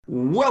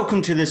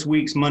Welcome to this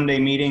week's Monday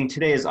meeting.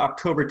 Today is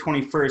October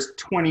 21st,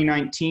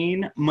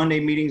 2019.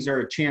 Monday meetings are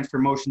a chance for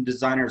motion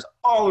designers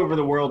all over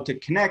the world to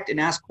connect and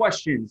ask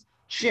questions,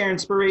 share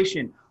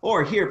inspiration,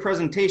 or hear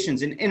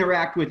presentations and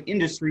interact with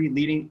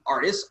industry-leading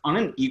artists on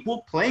an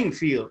equal playing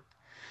field.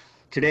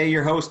 Today,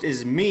 your host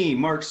is me,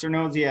 Mark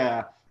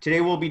Cernozia.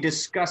 Today, we'll be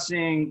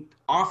discussing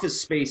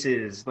office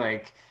spaces,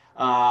 like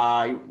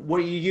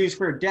what you use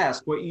for a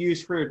desk, what you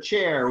use for a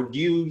chair. Do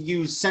you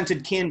use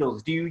scented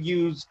candles? Do you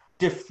use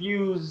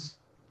diffuse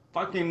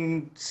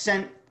fucking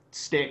scent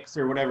sticks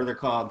or whatever they're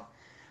called?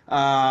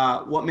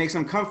 What makes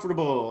them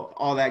comfortable?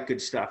 All that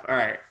good stuff. All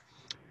right.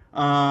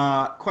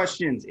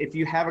 Questions. If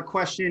you have a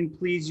question,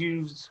 please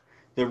use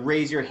the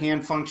raise your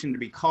hand function to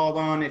be called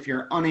on. If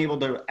you're unable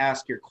to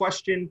ask your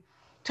question,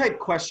 type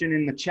question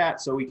in the chat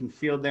so we can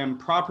field them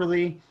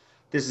properly.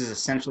 This is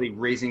essentially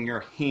raising your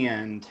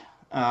hand.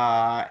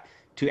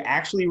 To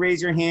actually raise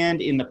your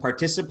hand in the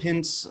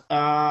participants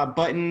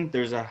button,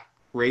 there's a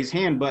raise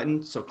hand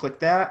button, so click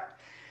that.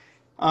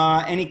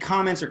 Any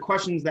comments or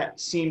questions that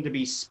seem to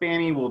be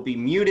spammy will be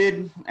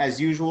muted. As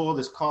usual,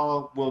 this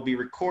call will be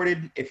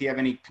recorded. If you have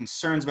any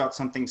concerns about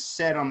something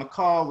said on the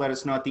call, let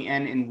us know at the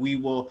end and we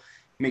will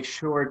make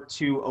sure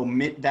to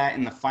omit that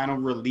in the final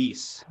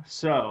release.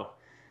 So,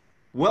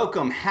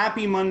 welcome,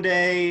 happy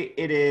Monday.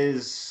 It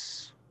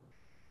is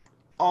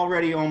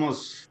already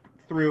almost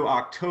through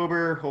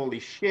October. Holy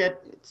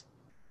shit.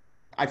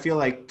 I feel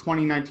like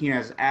 2019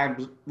 has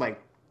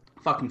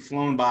fucking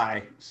flown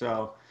by.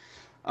 So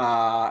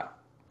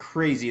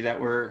crazy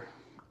that we're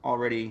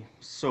already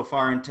so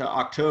far into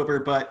October,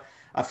 but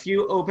a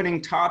few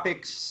opening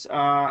topics.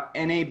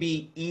 NAB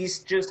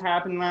East just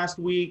happened last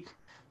week.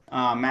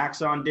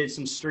 Maxon did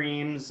some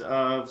streams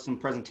of some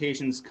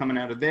presentations coming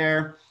out of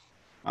there.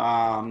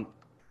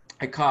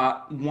 I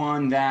caught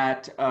one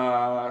that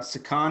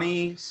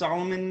Sakani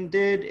Solomon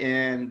did,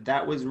 and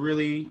that was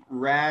really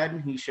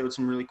rad. He showed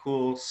some really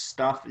cool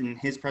stuff in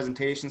his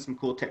presentation, some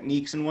cool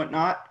techniques and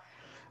whatnot.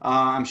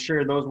 I'm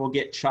sure those will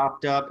get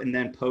chopped up and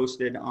then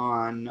posted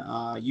on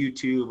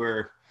YouTube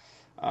or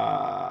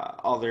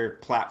other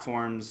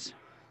platforms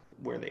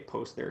where they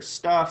post their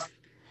stuff.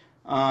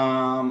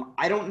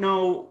 I don't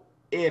know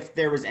if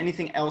there was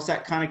anything else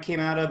that kind of came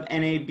out of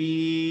NAB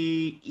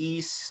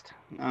East.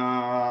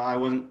 I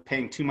wasn't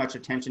paying too much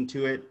attention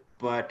to it,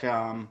 but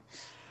I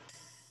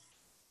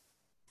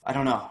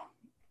don't know.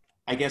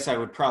 I guess I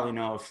would probably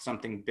know if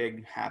something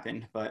big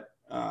happened, but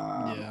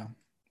yeah.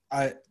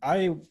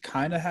 I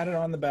kind of had it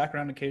on the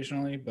background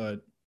occasionally,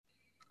 but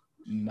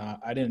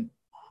I didn't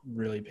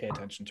really pay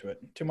attention to it.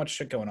 Too much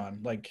shit going on.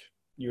 Like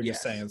you were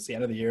just saying, it's the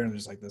end of the year and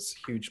there's like this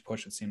huge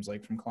push, it seems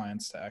like, from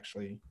clients to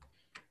actually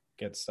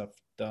get stuff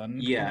done.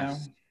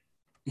 Yes.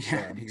 Now.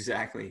 Yeah,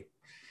 exactly.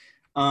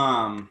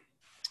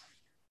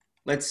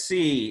 Let's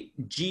see.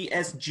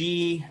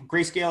 GSG,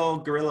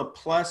 Grayscale Gorilla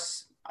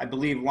Plus, I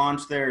believe,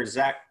 launched their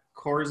Zach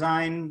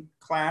Corzine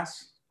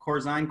class.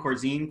 Corzine.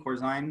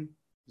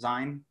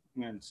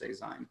 I'm going to say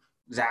Zine.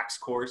 Zach's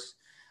course.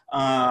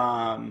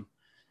 And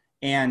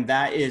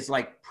that is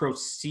like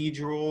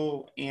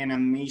procedural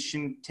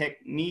animation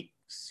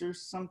techniques or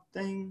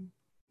something,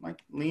 like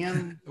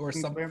Liam? Or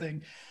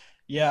something.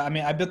 Yeah, I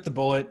mean, I bit the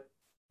bullet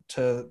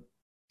to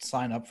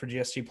sign up for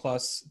GSG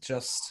Plus,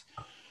 just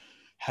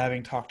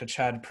having talked to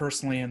Chad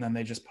personally, and then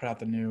they just put out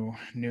the new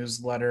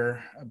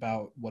newsletter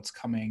about what's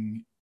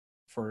coming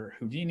for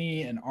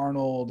Houdini and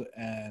Arnold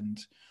and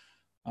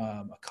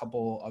a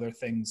couple other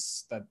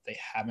things that they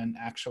haven't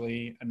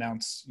actually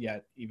announced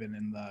yet, even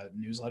in the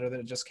newsletter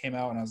that just came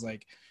out. And I was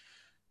like,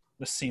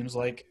 this seems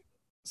like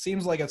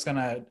it's going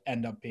to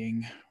end up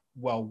being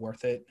well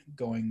worth it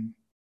going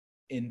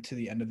into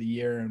the end of the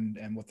year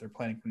and what they're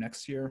planning for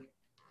next year.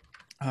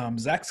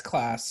 Zach's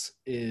class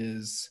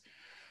is,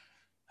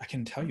 I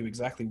can tell you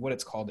exactly what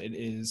it's called. It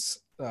is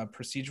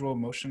procedural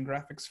motion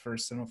graphics for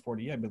Cinema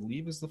 4D, I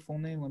believe is the full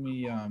name. Let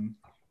me,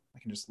 I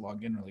can just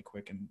log in really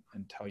quick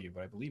and tell you,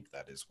 but I believe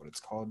that is what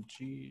it's called.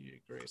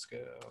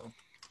 Grayscale.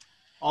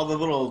 All the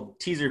little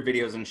teaser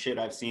videos and shit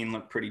I've seen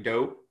look pretty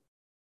dope.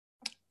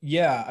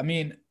 Yeah, I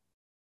mean,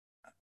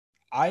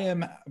 I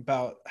am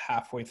about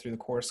halfway through the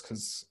course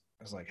because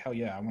I was like, hell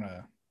yeah, I want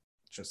to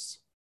just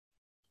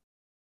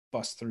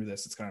bust through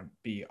this. It's going to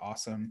be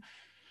awesome.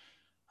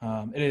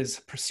 It is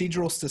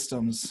Procedural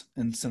Systems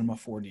in Cinema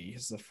 4D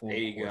is the full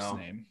course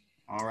name.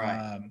 All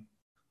right.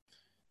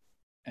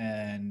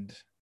 And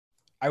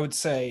I would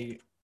say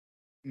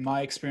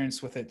my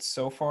experience with it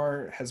so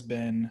far has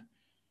been,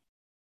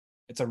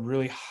 it's a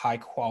really high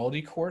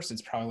quality course.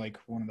 It's probably like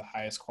one of the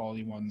highest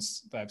quality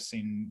ones that I've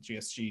seen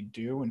GSG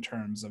do in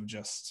terms of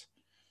just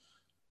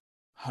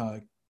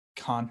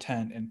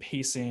content and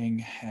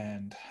pacing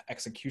and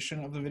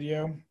execution of the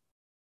video.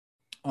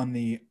 On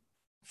the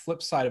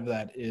flip side of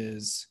that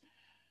is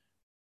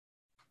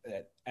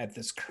at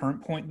this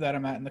current point that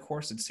I'm at in the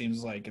course, it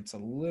seems like it's a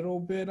little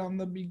bit on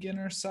the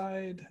beginner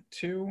side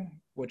too,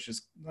 which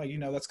is like,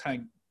 that's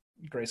kind of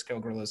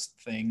Grayscale Gorilla's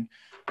thing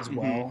as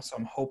well. So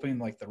I'm hoping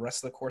like the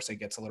rest of the course, it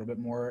gets a little bit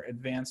more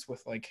advanced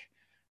with like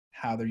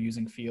how they're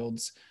using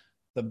fields.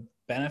 The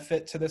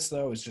benefit to this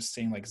though is just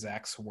seeing like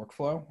Zach's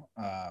workflow,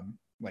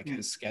 like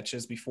his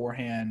sketches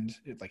beforehand.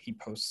 Like he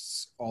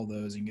posts all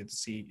those, you can get to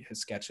see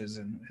his sketches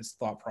and his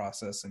thought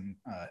process and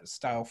his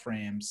style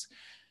frames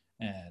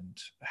and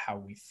how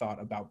we thought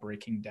about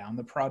breaking down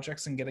the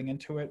projects and getting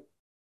into it.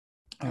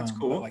 That's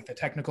cool. But like the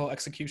technical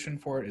execution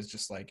for it is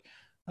just like,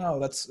 oh,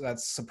 that's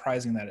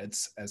surprising that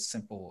it's as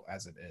simple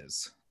as it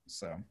is.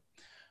 So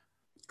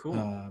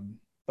cool.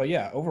 But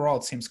yeah, overall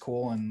it seems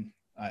cool, and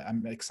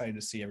I'm excited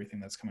to see everything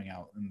that's coming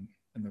out in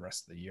the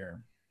rest of the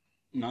year.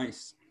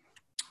 Nice.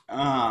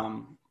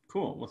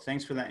 Cool. Well,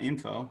 thanks for that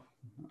info.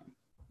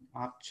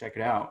 I'll have to check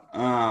it out.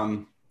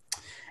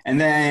 And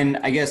then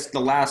I guess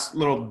the last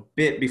little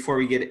bit before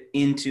we get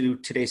into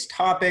today's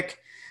topic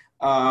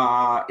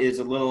is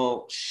a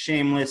little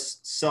shameless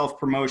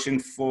self-promotion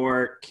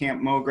for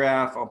Camp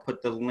MoGraph. I'll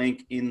put the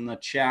link in the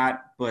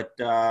chat, but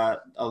a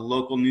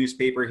local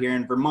newspaper here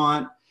in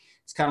Vermont.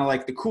 It's kind of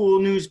like the cool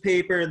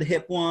newspaper, the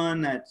hip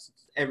one that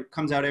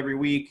comes out every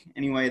week.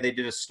 Anyway, they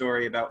did a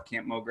story about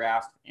Camp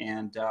MoGraph,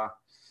 and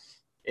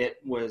it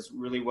was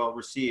really well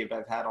received.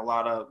 I've had a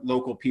lot of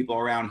local people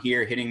around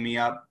here hitting me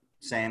up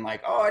saying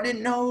like, oh, I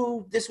didn't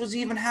know this was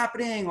even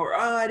happening, or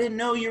oh, I didn't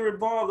know you were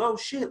involved. Oh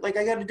shit, like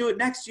I got to do it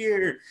next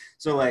year.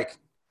 So like,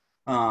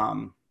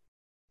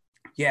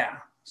 yeah.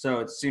 So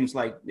it seems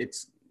like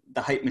it's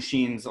the hype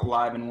machine's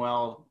alive and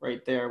well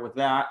right there with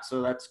that.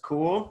 So that's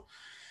cool.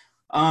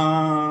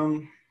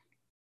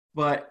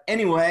 But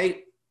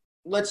anyway,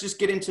 let's just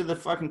get into the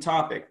fucking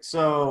topic.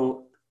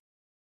 So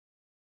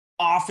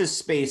office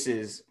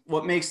spaces,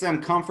 what makes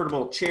them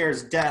comfortable,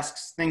 chairs,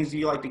 desks, things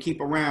you like to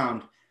keep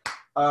around.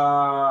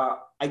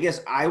 I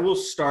guess I will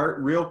start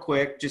real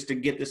quick just to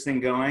get this thing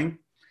going.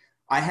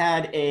 I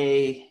had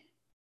a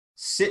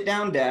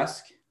sit-down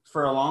desk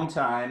for a long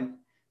time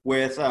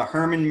with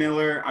Herman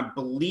Miller. I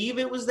believe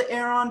it was the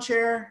Aeron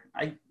chair.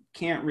 I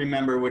can't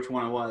remember which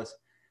one it was.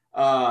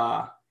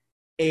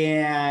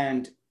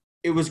 And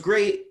it was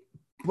great,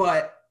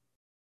 but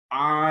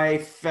I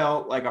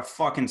felt like a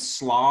fucking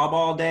slob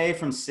all day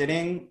from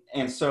sitting.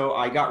 And so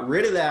I got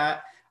rid of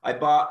that. I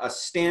bought a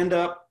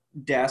stand-up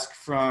desk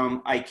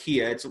from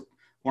IKEA. It's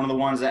one of the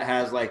ones that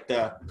has like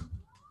the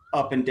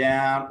up and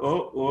down.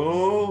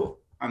 Oh,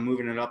 I'm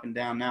moving it up and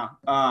down now.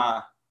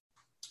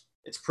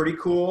 It's pretty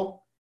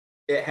cool.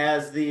 It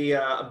has the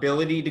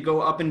ability to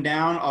go up and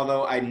down,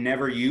 although I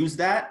never use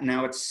that.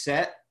 Now it's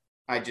set.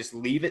 I just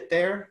leave it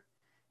there.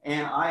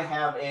 And I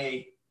have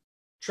a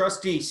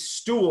trusty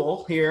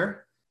stool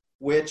here,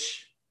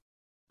 which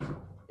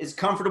is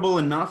comfortable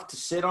enough to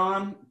sit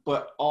on,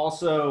 but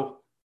also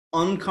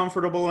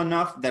uncomfortable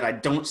enough that I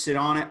don't sit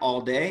on it all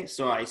day.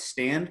 So I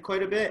stand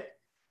quite a bit.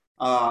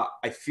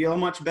 I feel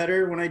much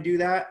better when I do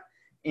that.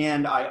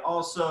 And I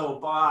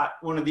also bought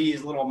one of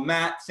these little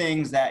mat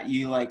things that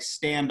you like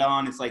stand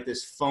on. It's like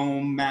this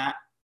foam mat.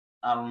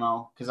 I don't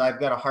know, because I've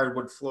got a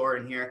hardwood floor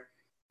in here.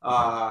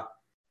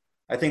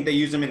 I think they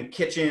use them in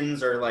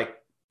kitchens, or like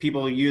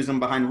people use them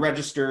behind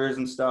registers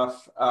and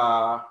stuff.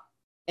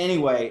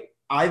 Anyway,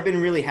 I've been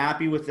really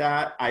happy with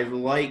that. I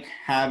like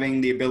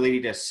having the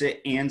ability to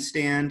sit and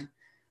stand.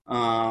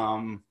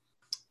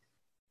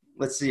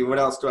 Let's see, what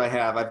else do I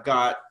have? I've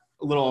got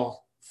a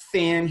little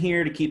fan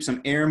here to keep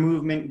some air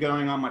movement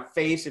going on my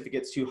face if it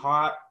gets too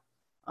hot.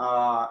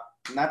 And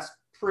that's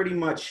pretty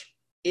much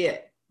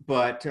it.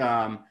 But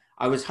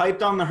I was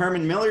hyped on the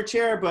Herman Miller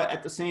chair, but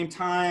at the same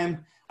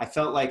time, I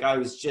felt like I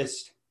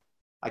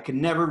could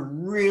never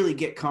really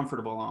get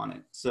comfortable on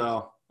it.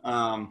 So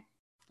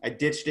I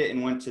ditched it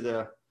and went to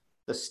the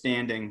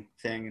standing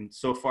thing, and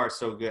so far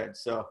so good.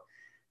 So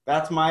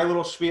that's my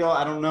little spiel.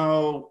 I don't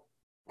know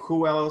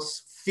who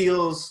else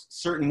feels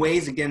certain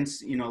ways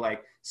against,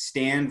 like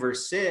stand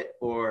versus sit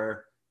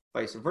or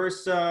vice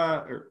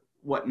versa or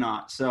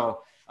whatnot.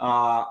 So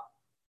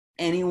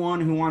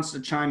anyone who wants to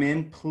chime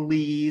in,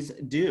 please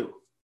do.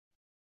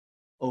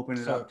 Open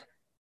it up.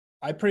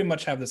 I pretty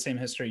much have the same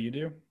history you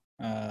do.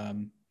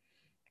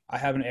 I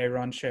have an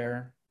Aeron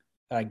chair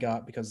that I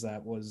got because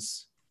that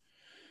was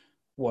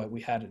what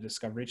we had at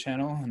Discovery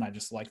Channel, and I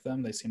just liked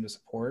them. They seemed to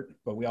support,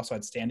 but we also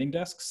had standing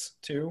desks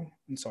too,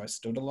 and so I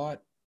stood a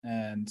lot.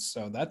 And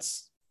so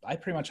I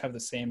pretty much have the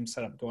same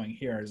setup going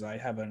here. As I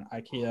have an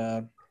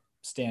IKEA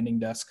standing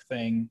desk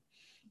thing,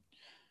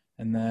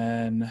 and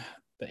then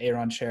the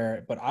Aeron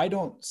chair, but I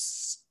don't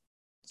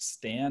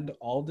stand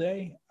all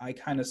day. I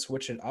kind of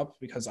switch it up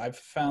because I've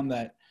found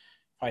that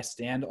if I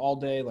stand all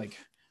day, like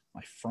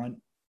my front,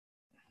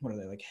 what are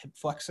they, like hip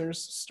flexors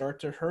start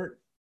to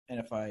hurt. And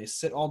if I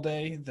sit all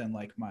day, then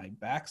like my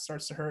back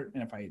starts to hurt.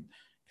 And if I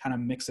kind of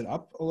mix it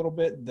up a little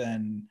bit,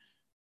 then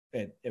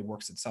it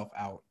works itself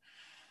out.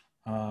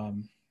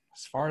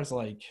 As far as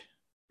like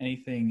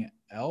anything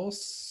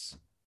else,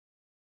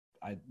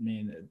 I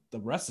mean, the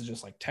rest is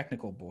just like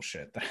technical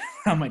bullshit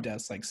on my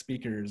desk, like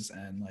speakers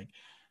and like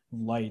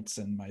lights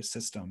and my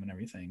system and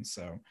everything.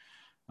 So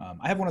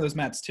I have one of those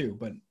mats too,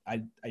 but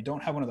I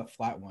don't have one of the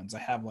flat ones. I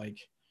have like,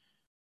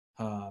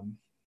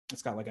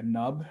 it's got like a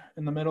nub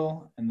in the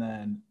middle, and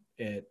then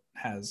it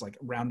has like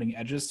rounding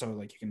edges. So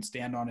like you can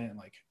stand on it and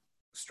like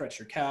stretch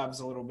your calves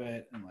a little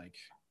bit and like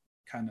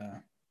kind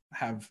of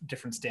have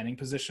different standing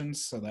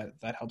positions. So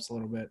that helps a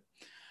little bit.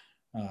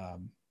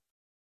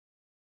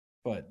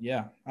 But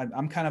yeah,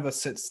 I'm kind of a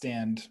sit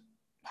stand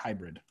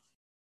hybrid.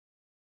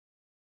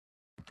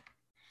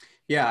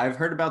 Yeah, I've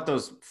heard about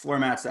those floor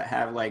mats that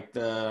have like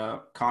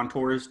the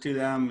contours to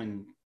them,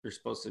 and they're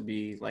supposed to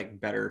be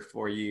like better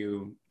for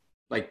you.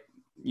 Like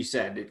you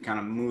said, it kind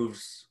of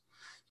moves.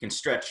 You can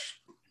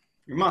stretch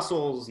your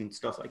muscles and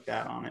stuff like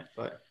that on it.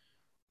 But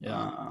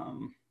yeah,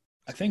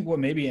 I think what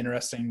may be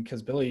interesting,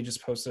 because Billy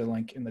just posted a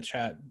link in the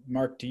chat.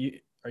 Mark,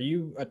 are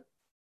you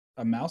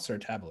a mouse or a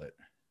tablet?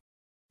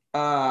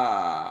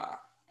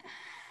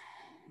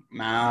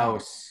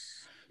 Mouse.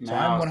 So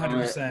I'm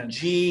Mouse. I'm a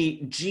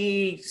 100%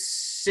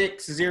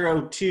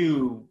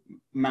 G602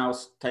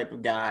 mouse type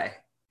of guy.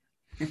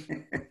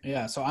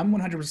 Yeah, so I'm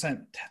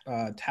 100%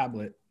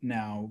 tablet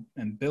now,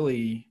 and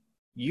Billy,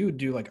 you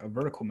do like a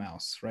vertical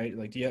mouse, right?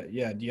 Like, do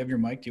you have your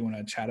mic? Do you want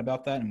to chat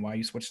about that and why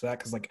you switched to that?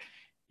 Because like,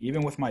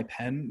 even with my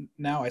pen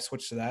now, I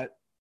switched to that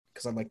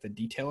because I like the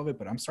detail of it,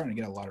 but I'm starting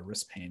to get a lot of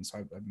wrist pain, so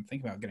I've been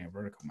thinking about getting a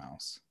vertical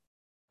mouse.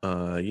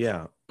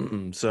 Yeah.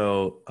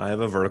 So I have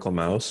a vertical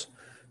mouse,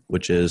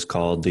 which is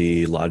called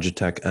the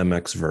Logitech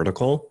MX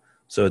Vertical.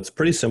 So it's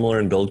pretty similar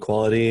in build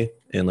quality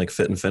and like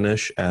fit and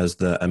finish as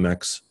the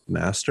MX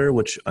Master,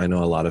 which I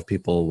know a lot of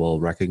people will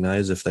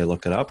recognize if they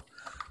look it up.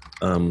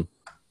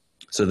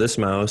 So this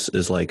mouse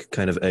is like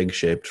kind of egg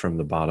shaped from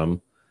the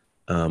bottom.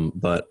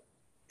 But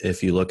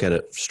if you look at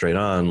it straight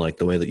on, like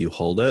the way that you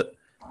hold it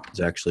is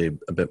actually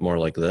a bit more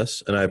like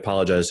this. And I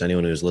apologize to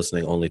anyone who's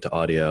listening only to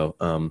audio.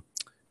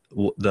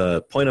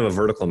 The point of a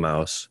vertical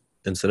mouse,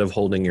 instead of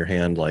holding your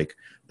hand like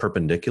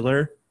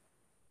perpendicular,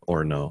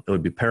 or no, it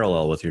would be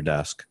parallel with your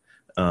desk.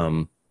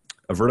 A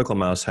vertical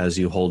mouse has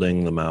you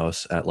holding the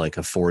mouse at like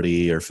a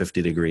 40 or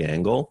 50 degree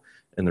angle.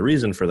 And the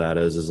reason for that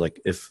is like,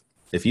 if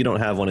you don't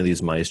have one of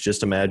these mice,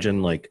 just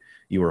imagine like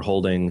you were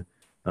holding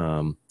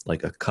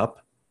like a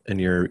cup in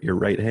your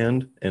right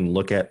hand, and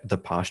look at the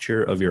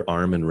posture of your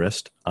arm and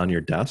wrist on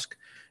your desk.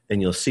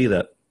 And you'll see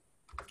that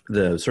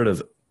the sort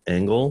of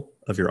angle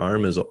of your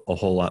arm is a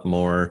whole lot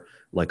more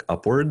like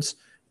upwards.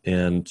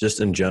 And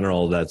just in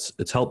general,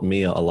 it's helped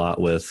me a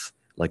lot with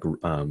like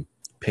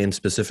pain,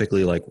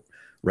 specifically like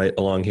right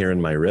along here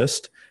in my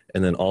wrist,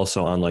 and then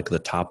also on like the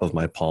top of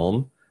my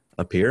palm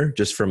up here,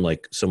 just from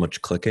like so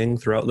much clicking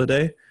throughout the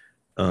day.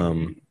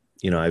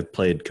 You know, I've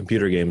played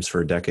computer games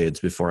for decades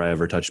before I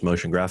ever touched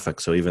motion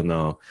graphics. So even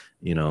though,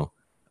 you know,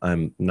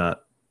 I'm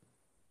not,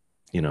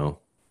 you know,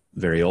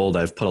 very old,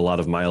 I've put a lot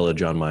of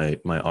mileage on my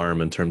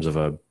arm in terms of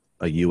a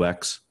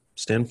UX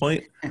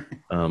standpoint.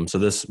 So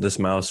this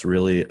mouse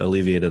really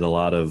alleviated a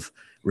lot of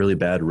really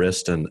bad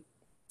wrist and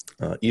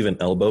even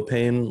elbow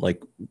pain,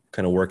 like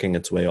kind of working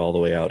its way all the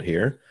way out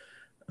here.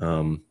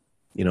 You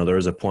know, there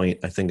was a point,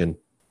 I think it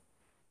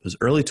was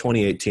early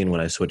 2018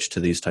 when I switched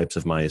to these types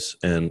of mice,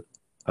 and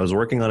I was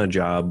working on a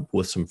job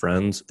with some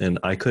friends, and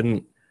I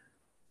couldn't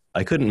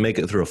make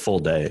it through a full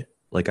day.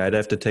 Like I'd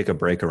have to take a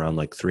break around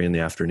like 3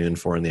 p.m,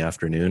 4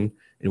 p.m,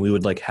 and we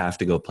would like have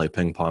to go play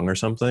ping pong or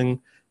something,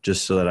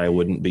 just so that I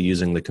wouldn't be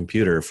using the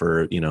computer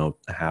for, you know,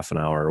 a half an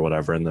hour or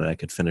whatever, and then I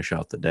could finish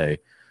out the day.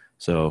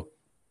 So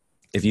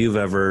if you've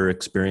ever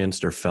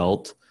experienced or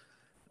felt,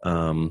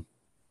 you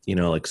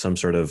know, like some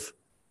sort of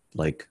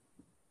like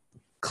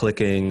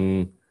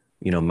clicking,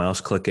 you know,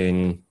 mouse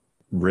clicking,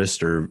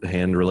 wrist or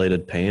hand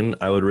related pain,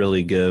 I would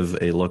really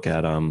give a look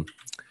at,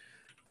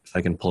 if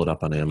I can pull it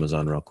up on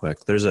Amazon real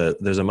quick. There's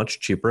a much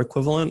cheaper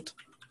equivalent.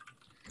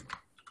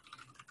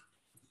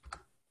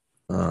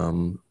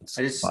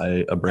 It's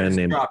by a brand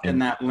name. Dropped in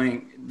that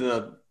link,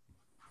 the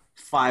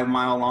 5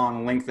 mile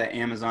long link that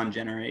Amazon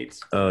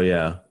generates. Oh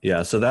yeah.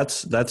 Yeah. So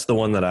that's the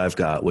one that I've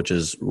got, which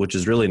is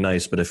really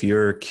nice. But if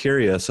you're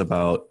curious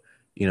about,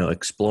 you know,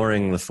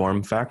 exploring the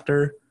form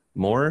factor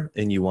more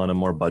and you want a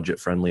more budget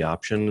friendly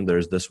option,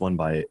 there's this one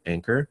by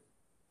Anker.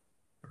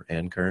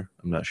 I'm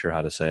not sure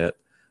how to say it,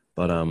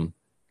 but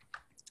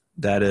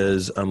that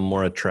is a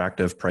more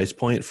attractive price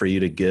point for you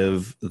to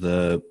give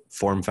the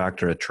form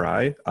factor a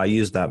try. I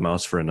used that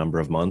mouse for a number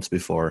of months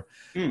before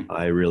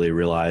I really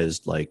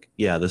realized like,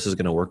 yeah, this is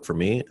going to work for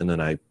me. And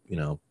then I, you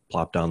know,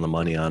 plopped down the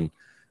money on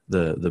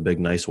the big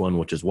nice one,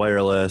 which is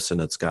wireless,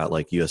 and it's got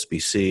like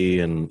USB-C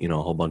and, you know,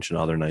 a whole bunch of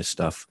other nice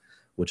stuff,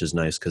 which is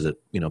nice because it,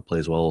 you know,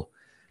 plays well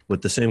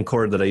with the same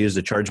cord that I use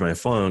to charge my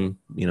phone,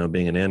 you know,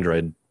 being an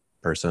Android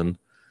person.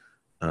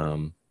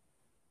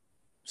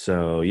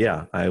 So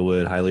yeah, I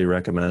would highly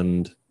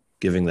recommend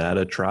giving that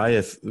a try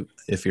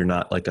if you're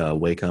not like a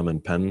Wacom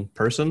and pen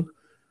person.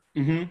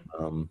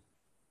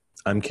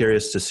 I'm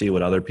curious to see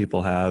what other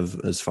people have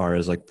as far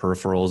as like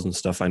peripherals and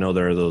stuff. I know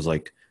there are those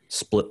like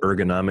split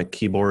ergonomic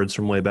keyboards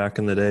from way back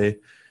in the day,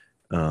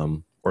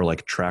 or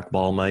like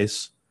trackball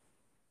mice.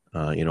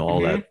 You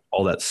know,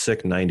 all that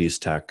sick 90s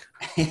tech.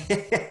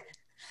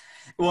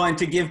 Well, and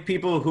to give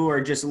people who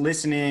are just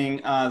listening,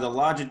 the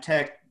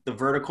Logitech, the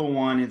vertical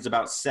one is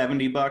about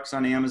 $70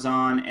 on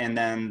Amazon, and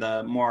then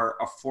the more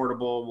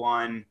affordable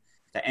one,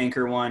 the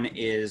Anker one,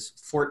 is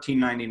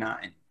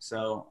 $14.99.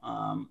 So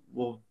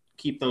we'll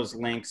keep those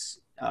links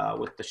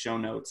with the show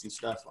notes and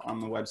stuff on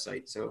the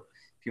website. So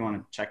if you want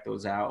to check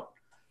those out.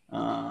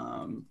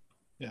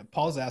 Yeah,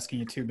 Paul's asking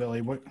you too,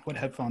 Billy. What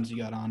headphones you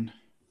got on?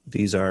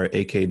 These are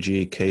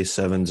AKG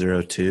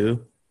K702.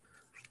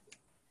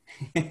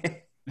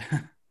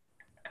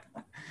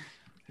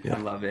 I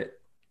love it.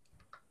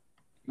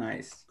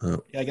 Nice. Yeah,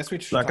 I guess we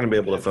should not going to be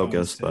able to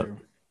focus, but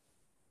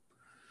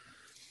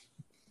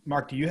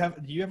Mark, do you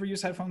ever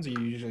use headphones, or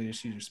you usually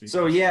just use your speakers?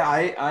 So yeah,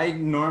 I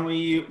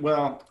normally,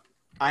 well,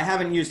 I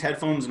haven't used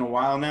headphones in a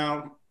while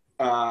now.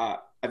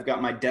 I've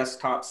got my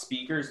desktop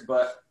speakers,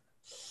 but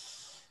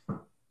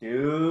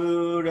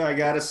dude, I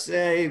gotta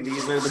say,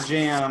 these are the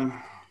jam.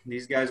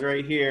 These guys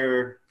right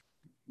here.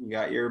 You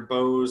got your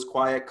Bose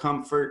Quiet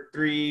Comfort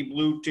 3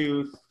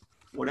 Bluetooth,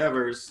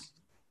 whatever's.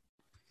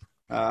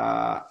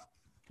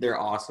 They're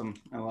awesome.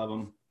 I love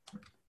them.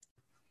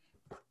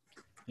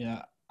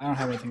 Yeah, I don't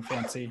have anything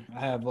fancy. I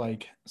have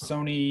like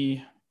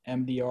Sony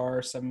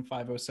MDR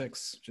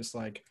 7506, just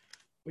like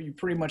what you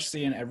pretty much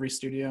see in every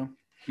studio.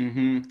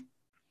 Mm-hmm.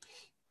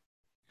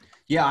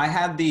 Yeah, I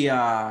had the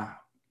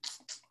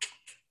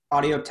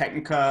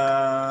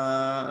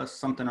Audio-Technica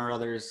something or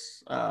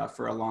others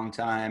for a long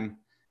time,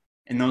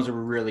 and those are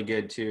really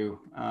good too.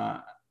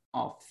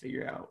 I'll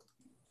figure out.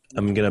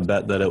 I'm going to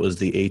bet that it was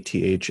the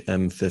ATH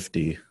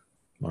M50,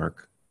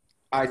 Mark.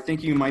 I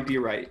think you might be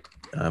right.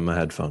 I'm a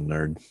headphone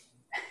nerd.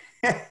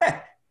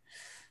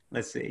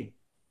 Let's see.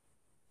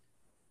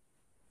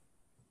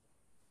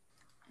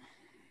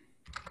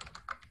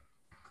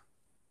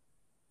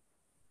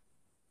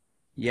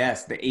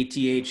 Yes, the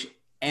ATH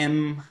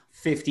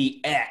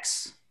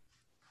M50X.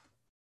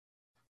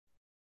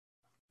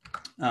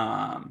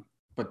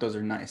 But those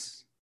are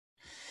nice.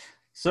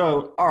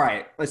 So, all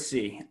right, let's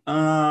see.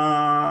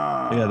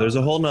 Yeah, there's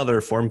a whole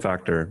nother form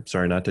factor.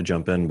 Sorry, not to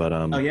jump in, but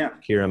oh yeah,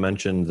 Kira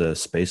mentioned the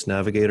Space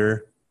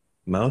Navigator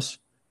mouse.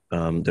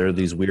 They're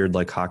these weird,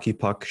 like hockey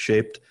puck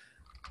shaped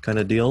kind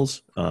of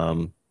deals.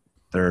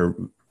 They're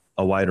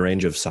a wide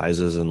range of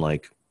sizes and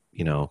like,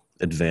 you know,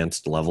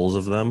 advanced levels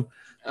of them.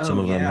 oh, Some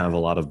of them yeah. have a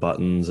lot of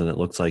buttons, and it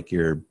looks like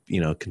you're,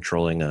 you know,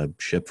 controlling a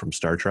ship from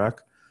Star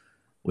Trek,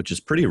 which is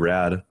pretty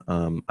rad.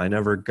 I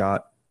never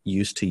got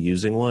used to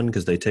using one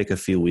because they take a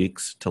few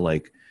weeks to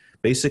like,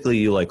 basically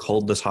you like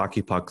hold this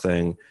hockey puck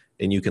thing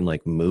and you can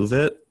like move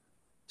it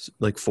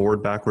like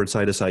forward, backward,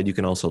 side to side. You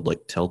can also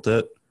like tilt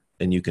it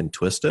and you can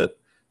twist it.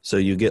 So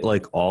you get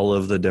like all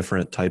of the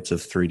different types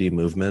of 3D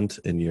movement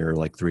in your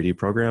like 3D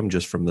program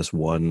just from this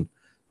one,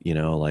 you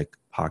know, like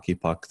hockey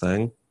puck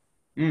thing.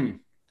 Mm.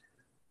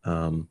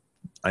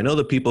 I know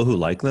the people who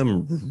like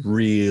them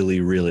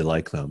really, really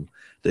like them.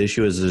 The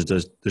issue is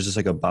there's just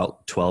like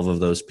about 12 of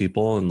those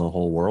people in the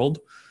whole world.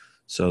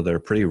 So they're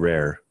pretty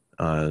rare.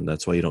 And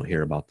that's why you don't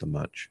hear about them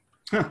much.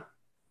 Huh.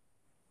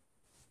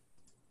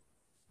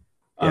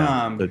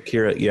 Yeah. But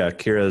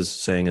Kira's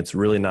saying it's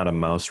really not a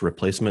mouse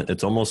replacement.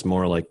 It's almost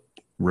more like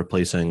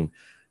replacing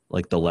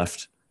like the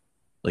left,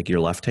 like your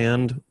left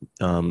hand.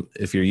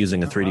 If you're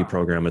using a 3D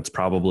program, it's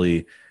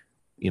probably,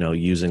 you know,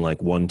 using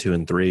like 1, 2,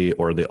 and 3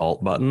 or the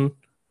Alt button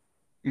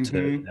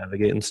to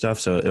navigate and stuff.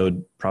 So it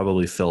would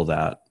probably fill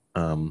that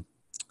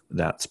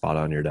that spot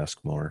on your desk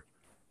more.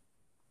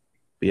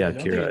 But yeah,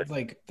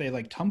 Kira,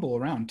 they tumble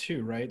around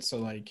too, right? So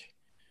like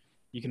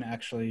you can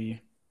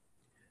actually.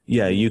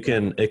 Yeah,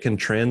 it can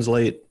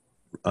translate,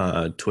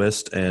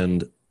 twist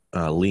and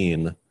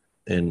lean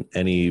in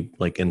any,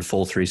 like in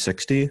full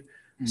 360.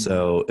 Mm-hmm.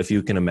 So if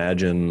you can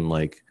imagine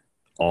like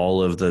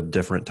all of the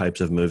different types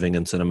of moving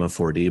in Cinema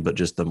 4D, but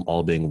just them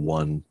all being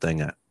one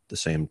thing at the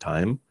same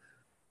time.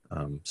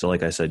 So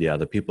like I said, yeah,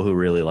 the people who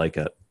really like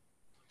it,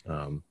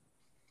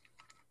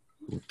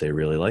 they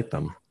really like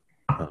them.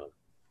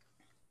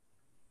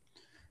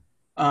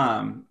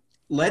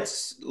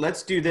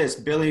 Let's do this,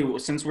 Billy,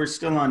 since we're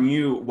still on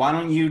you, why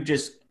don't you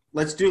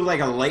let's do like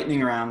a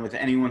lightning round with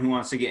anyone who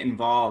wants to get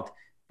involved.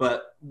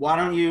 But what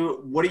do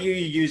you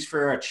use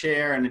for a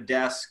chair and a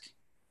desk?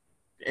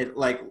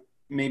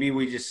 Maybe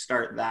we just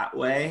start that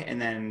way, and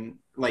then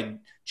like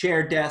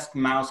chair, desk,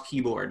 mouse,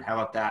 keyboard. How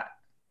about that?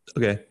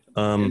 Okay.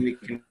 And we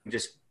can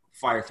just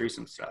fire through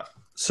some stuff.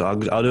 So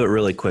I'll do it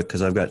really quick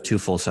because I've got 2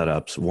 full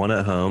setups. One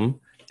at home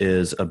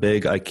is a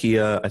big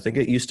IKEA. I think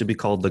it used to be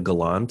called the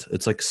Galant.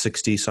 It's like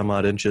 60 some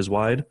odd inches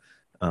wide.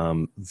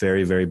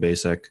 Very, very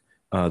basic.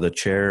 The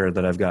chair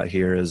that I've got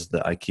here is the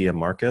IKEA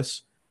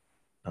Marcus.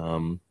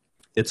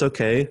 It's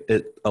okay.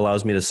 It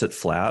allows me to sit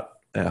flat.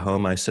 At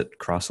home, I sit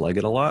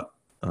cross-legged a lot.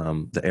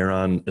 The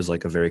Aeron is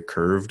like a very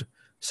curved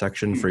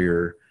section for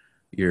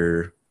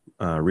your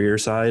rear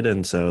side,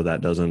 and so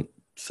that doesn't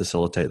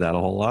facilitate that a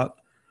whole lot.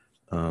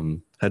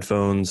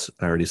 Headphones,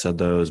 I already said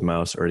those.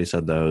 Mouse, already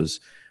said those.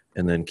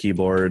 And then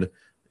keyboard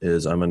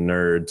is, I'm a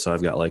nerd, so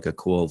I've got like a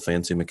cool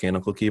fancy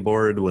mechanical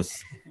keyboard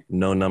with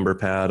no number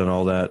pad and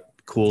all that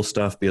cool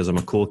stuff because I'm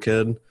a cool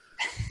kid.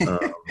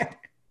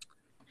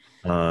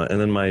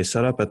 And then my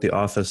setup at the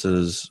office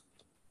is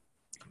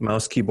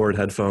mouse, keyboard,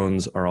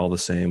 headphones are all the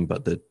same,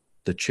 but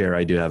the chair,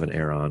 I do have an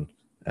Aeron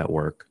at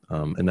work.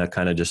 And that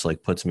kind of just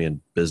like puts me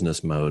in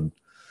business mode.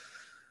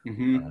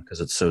 Mm-hmm.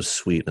 because it's so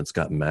sweet and it's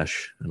got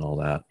mesh and all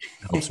that.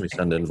 It helps me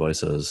send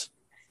invoices.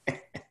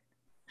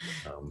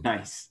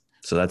 Nice.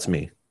 So that's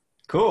me.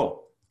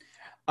 Cool.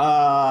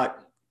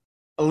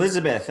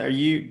 Elizabeth, do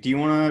you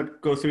want to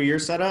go through your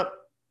setup?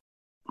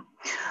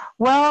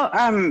 Well,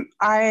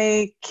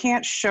 I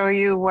can't show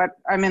you what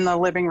I'm in the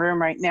living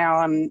room right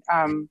now, and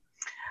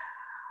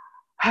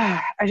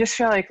I just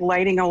feel like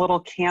lighting a little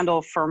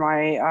candle for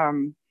my.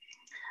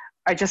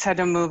 I just had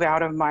to move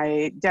out of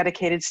my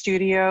dedicated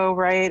studio,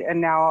 right?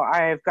 And now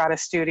I've got a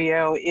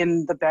studio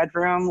in the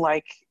bedroom,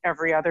 like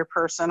every other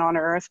person on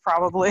earth,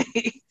 probably.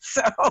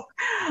 So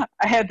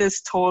I had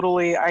this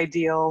totally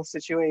ideal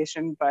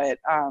situation, but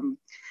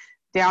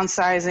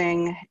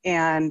downsizing,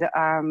 and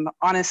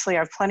honestly, I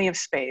have plenty of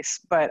space.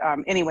 But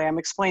anyway, I'm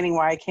explaining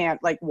why I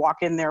can't like walk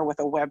in there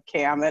with a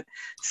webcam at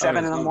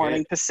 7 in the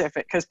morning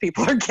Pacific, because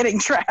people are getting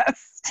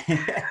dressed.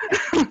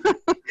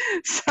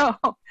 So,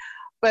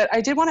 but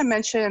I did want to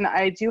mention,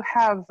 I do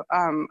have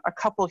a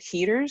couple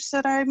heaters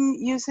that I'm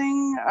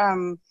using.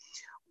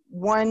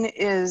 One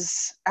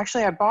is,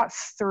 actually I bought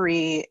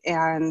 3,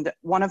 and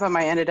one of them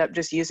I ended up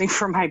just using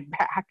for my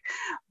back.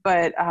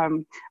 But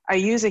I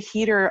use a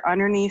heater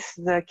underneath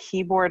the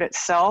keyboard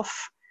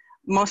itself,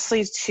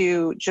 mostly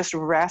to just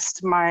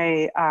rest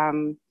my,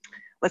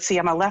 let's see,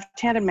 I'm a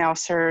left-handed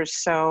mouser,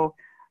 so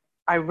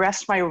I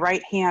rest my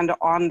right hand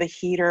on the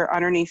heater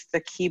underneath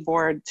the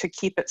keyboard to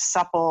keep it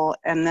supple,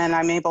 and then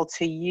I'm able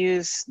to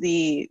use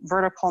the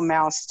vertical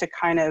mouse to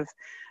kind of,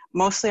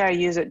 mostly I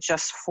use it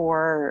just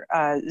for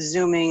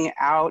zooming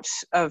out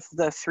of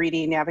the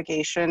 3D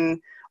navigation,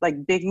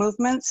 like big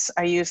movements.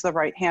 I use the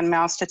right-hand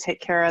mouse to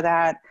take care of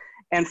that,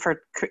 and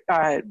for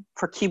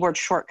keyboard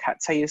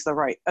shortcuts, I use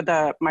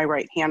my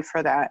right hand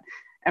for that.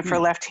 And for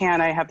left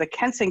hand, I have the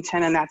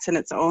Kensington, and that's in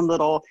its own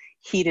little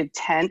heated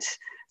tent.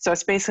 So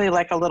it's basically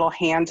like a little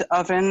hand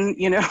oven,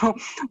 you know,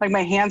 like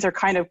my hands are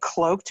kind of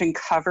cloaked and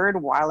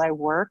covered while I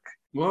work.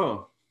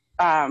 Whoa.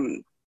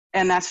 And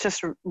that's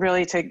just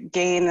really to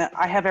gain,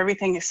 I have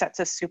everything set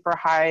to super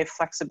high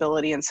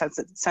flexibility and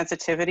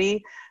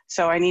sensitivity.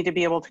 So I need to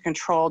be able to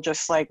control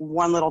just like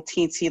one little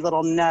teensy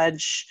little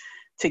nudge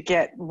to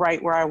get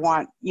right where I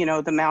want, you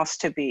know, the mouse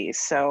to be.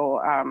 So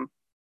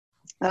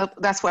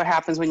that's what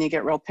happens when you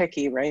get real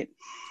picky, right?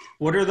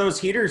 What are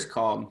those heaters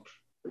called?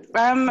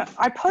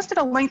 I posted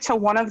a link to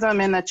one of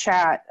them in the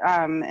chat,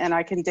 and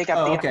I can dig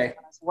up the other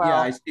one as well. Yeah,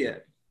 I see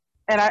it.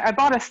 And I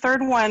bought a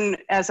third one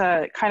as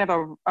a kind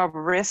of a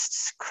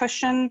wrist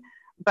cushion,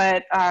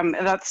 but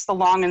that's the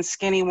long and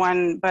skinny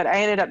one. But I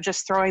ended up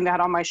just throwing that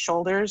on my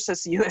shoulders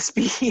as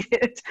USB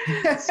heated.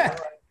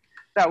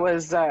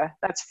 So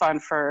that's fun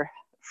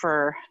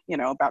for you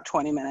know, about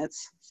 20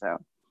 minutes. So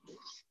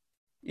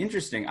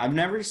interesting. I've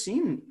never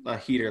seen a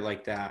heater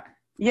like that.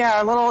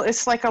 Yeah,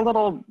 it's like a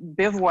little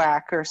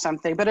bivouac or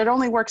something, but it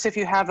only works if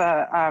you have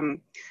a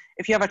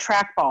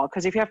trackball,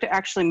 because if you have to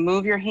actually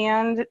move your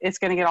hand, it's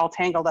going to get all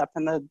tangled up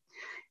in the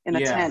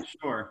tent.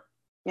 Sure.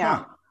 Yeah.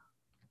 Huh.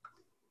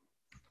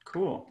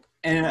 Cool.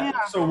 And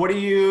so what do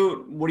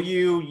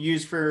you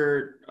use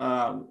for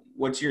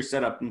what's your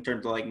setup in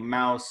terms of like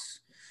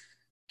mouse,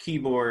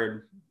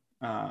 keyboard,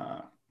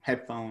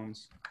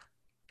 headphones,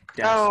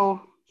 desk?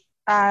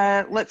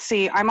 Let's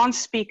see. I'm on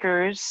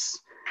speakers.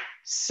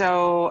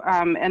 So,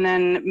 and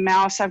then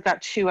mouse, I've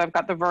got 2. I've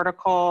got the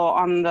vertical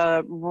on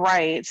the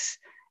right,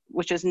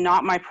 which is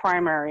not my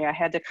primary. I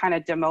had to kind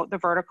of demote the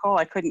vertical.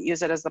 I couldn't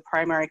use it as the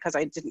primary because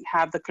I didn't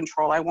have the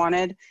control I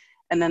wanted.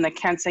 And then the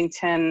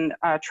Kensington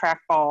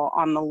trackball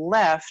on the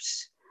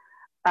left.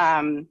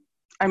 I'm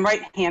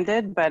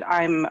right-handed, but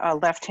I'm a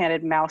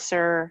left-handed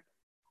mouser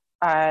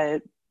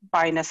by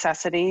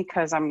necessity,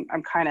 because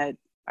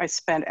I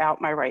spent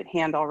out my right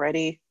hand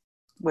already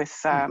with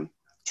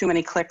too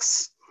many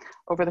clicks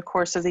over the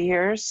course of the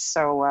years.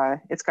 So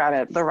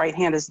the right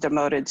hand is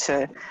demoted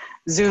to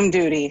Zoom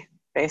duty,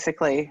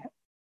 basically.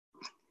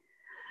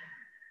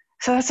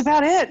 So that's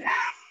about it.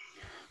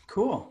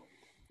 Cool.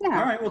 Yeah.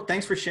 All right. Well,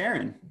 thanks for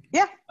sharing.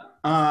 Yeah.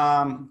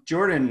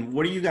 Jordan,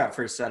 what do you got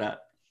for a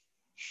setup?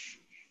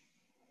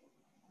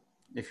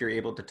 If you're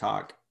able to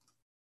talk.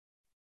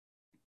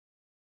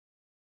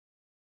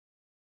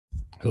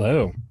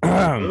 Hello.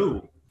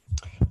 Hello.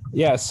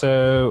 Yeah,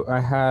 so I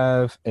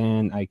have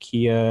an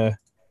IKEA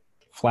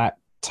flat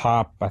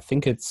top. I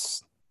think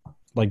it's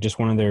like just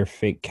one of their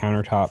fake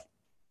countertop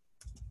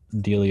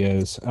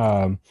dealios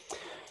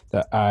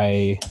that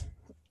I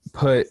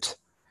put.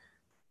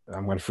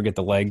 I'm going to forget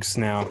the legs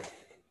now.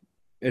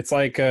 It's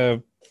like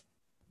I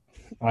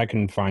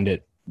can find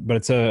it, but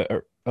it's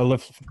a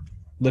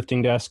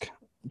lifting desk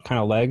kind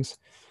of legs.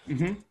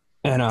 Mm-hmm.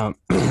 And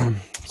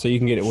so you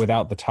can get it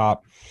without the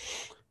top.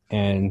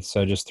 And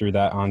so just threw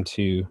that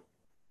onto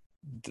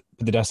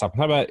the desktop.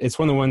 How about it's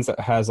one of the ones that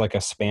has like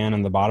a span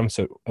on the bottom,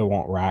 so it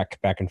won't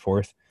rack back and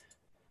forth.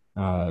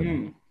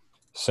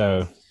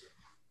 So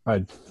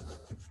I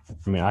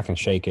mean, I can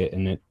shake it,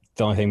 and the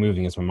only thing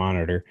moving is my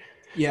monitor.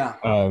 Yeah.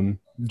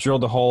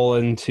 Drilled a hole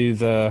into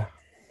the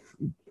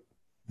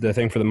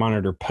thing for the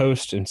monitor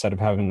post instead of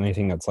having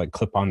anything that's like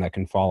clip on that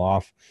can fall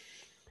off.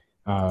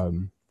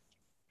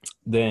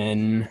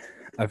 Then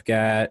I've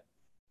got,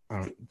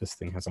 this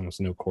thing has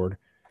almost no cord.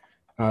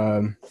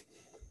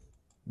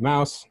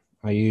 Mouse,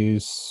 I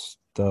use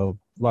the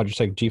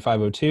Logitech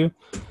G502.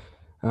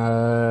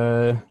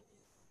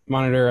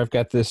 Monitor, I've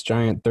got this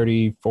giant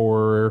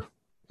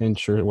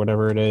 34-inch or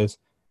whatever it is.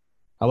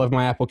 I love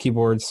my Apple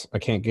keyboards. I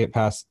can't get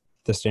past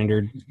the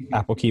standard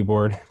Apple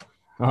keyboard.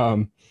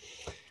 Then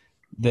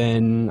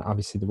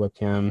obviously the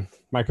webcam.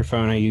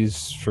 Microphone I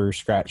use for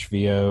Scratch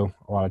VO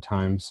a lot of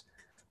times.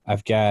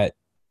 I've got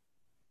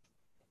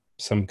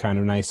some kind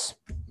of nice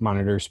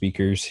monitor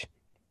speakers.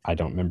 I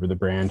don't remember the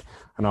brand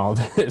and all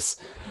this.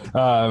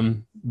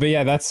 But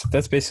yeah, that's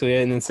basically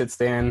it. And then sit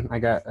stand. I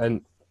got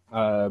an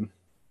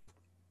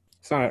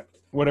it's not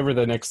whatever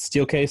the next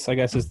steel case, I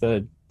guess, is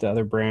the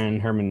other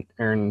brand, Herman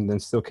Aaron, then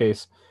steel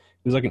case.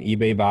 It was like an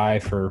eBay buy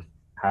for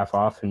half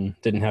off and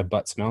didn't have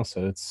butt smell,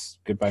 so it's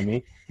good by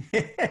me.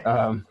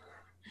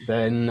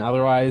 Then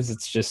otherwise,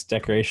 it's just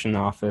decoration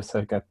office.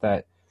 I've got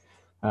that.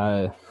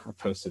 I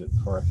posted it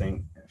before, I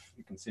think, if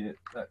you can see it.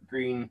 That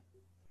green.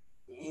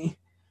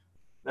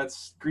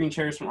 That's green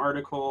chairs from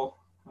Article.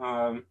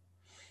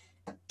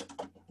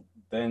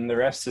 Then the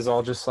rest is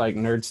all just like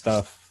nerd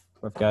stuff.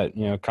 I've got,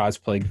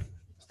 cosplay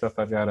stuff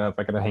I've got up.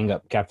 I got to hang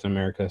up Captain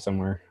America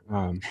somewhere.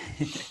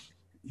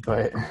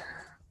 But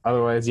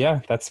otherwise,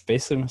 yeah, that's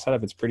basically my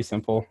setup. It's pretty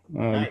simple.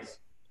 Nice.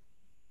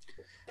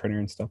 Printer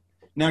and stuff.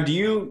 Now, do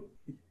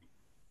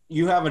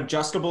you have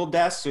adjustable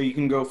desks so you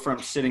can go from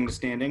sitting to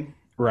standing?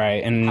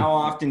 Right. And how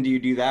often do you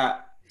do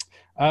that?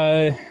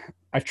 I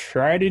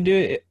try to do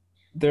it.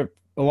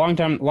 A lot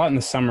in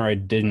the summer I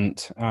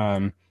didn't.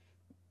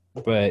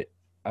 But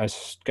I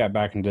got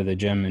back into the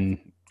gym and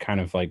kind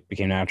of like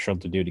became natural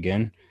to do it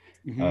again.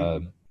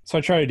 Mm-hmm. So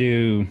I try to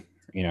do,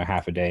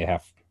 half a day,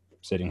 half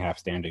sitting, half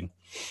standing.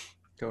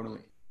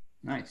 Totally.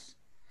 Nice.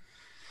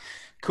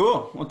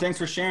 Cool. Well, thanks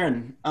for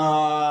sharing.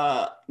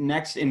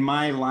 Next in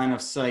my line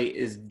of sight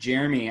is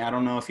Jeremy. I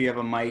don't know if you have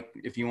a mic,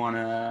 if you want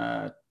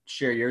to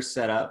share your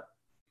setup.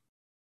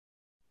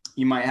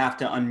 You might have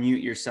to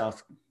unmute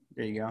yourself.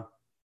 There you go.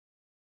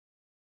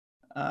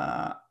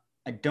 I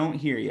don't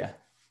hear you.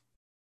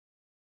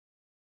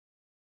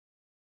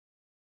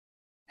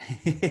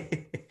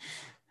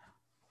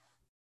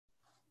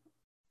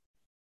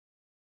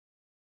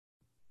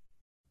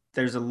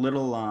 There's a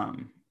little all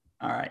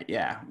right,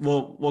 yeah,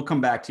 we'll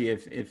come back to you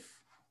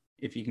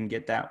if you can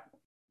get that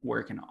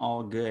working.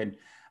 All good.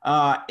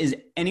 Is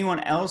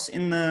anyone else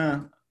in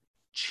the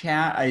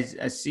chat?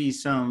 I see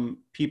some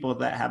people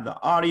that have the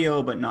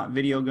audio but not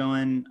video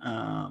going,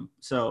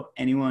 so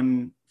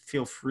anyone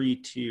feel free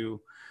to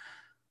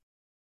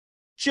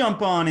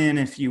jump on in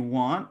if you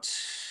want.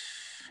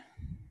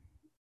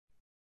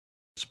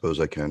 Suppose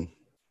I can.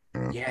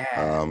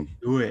 Yeah,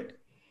 do it.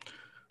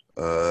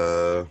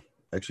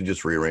 Actually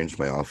just rearranged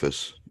my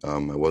office. I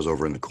was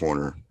over in the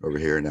corner over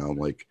here. Now I'm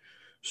like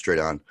straight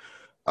on.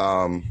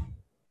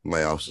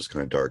 My office is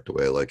kind of dark the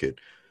way I like it.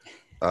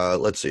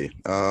 Let's see.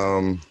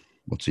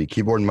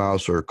 Keyboard and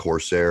mouse are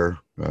Corsair.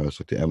 It's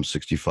like the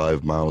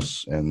M65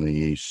 mouse and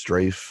the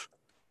Strafe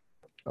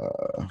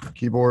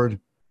keyboard.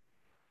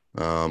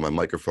 My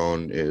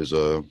microphone is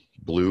a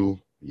blue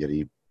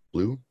Yeti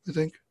Blue, I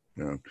think.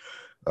 Yeah.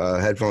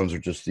 Headphones are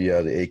just the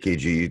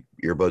AKG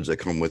earbuds that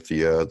come with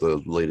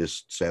the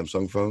latest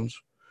Samsung phones.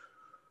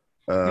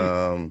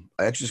 I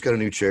actually just got a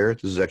new chair.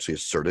 This is actually a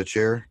Serta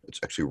chair. It's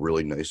actually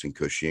really nice and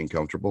cushy and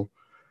comfortable.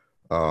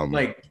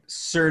 Like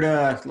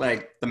Serta,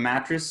 like the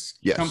mattress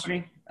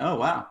company? Oh,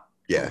 wow.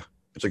 Yeah.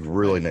 It's like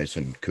really nice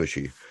and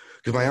cushy.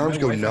 Because my arms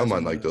go numb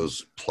on like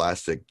those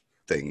plastic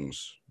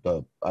things.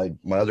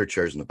 My other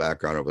chair's in the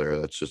background over there.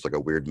 That's just like a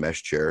weird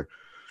mesh chair.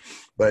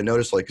 But I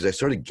noticed, because I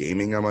started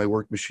gaming on my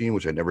work machine,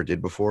 which I never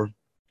did before.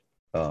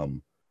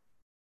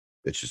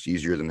 It's just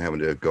easier than having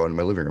to go into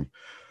my living room.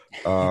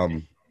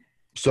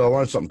 So I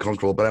wanted something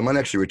comfortable, but I might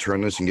actually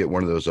return this and get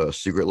one of those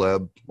Secret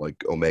Lab, like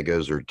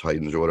Omegas or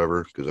Titans or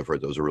whatever, because I've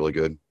heard those are really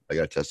good. I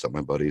got to test out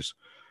my buddies.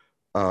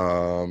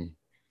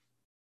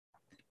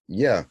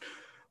 Yeah,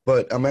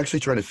 but I'm actually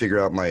trying to figure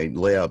out my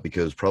layout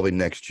because probably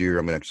next year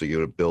I'm actually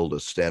going to build a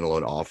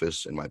standalone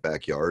office in my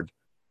backyard.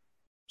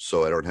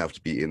 So I don't have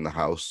to be in the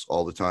house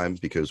all the time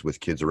because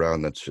with kids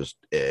around, that's just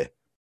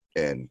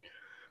And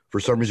for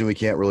some reason, we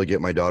can't really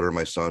get my daughter and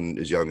my son,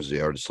 as young as they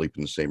are, to sleep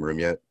in the same room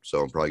yet. So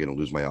I'm probably going to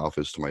lose my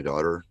office to my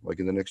daughter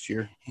in the next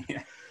year.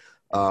 Yeah.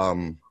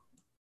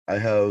 I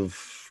have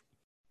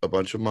a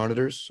bunch of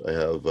monitors. I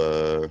have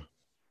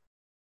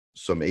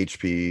some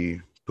HP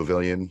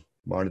Pavilion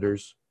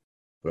monitors,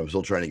 but I'm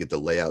still trying to get the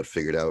layout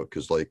figured out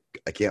because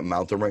I can't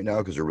mount them right now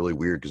because they're really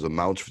weird because the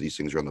mounts for these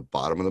things are on the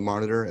bottom of the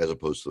monitor as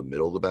opposed to the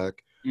middle of the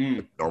back.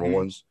 Normal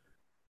ones.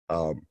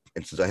 And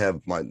since I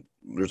have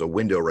there's a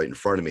window right in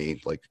front of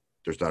me,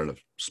 there's not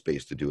enough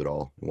space to do it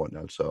all and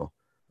whatnot. So,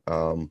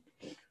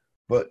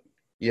 but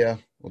yeah,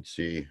 let's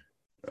see.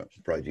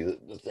 Probably do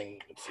the thing.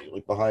 Let's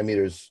see. Behind me,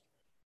 there's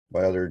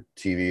my other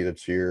TV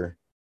that's here.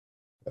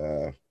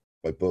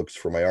 My books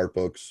for my art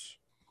books,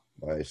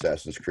 my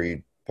Assassin's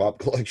Creed pop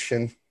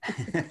collection.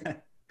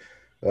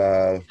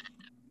 And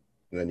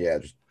then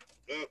just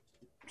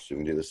so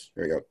we can do this.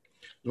 There we go.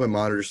 My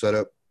monitor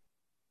setup.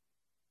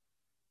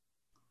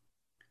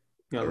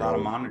 Got a lot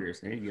of monitors.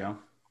 There you go.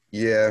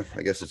 Yeah,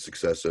 I guess it's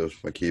excessive.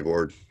 My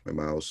keyboard, my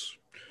mouse.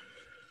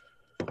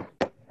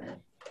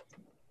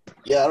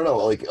 Yeah, I don't know.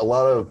 Like a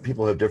lot of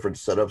people have different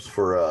setups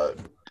for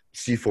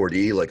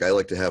C4D. Like I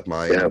like to have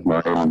my.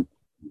 What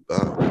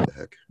the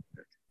heck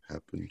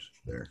happened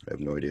there? I have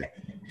no idea.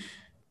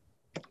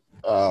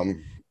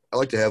 I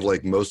like to have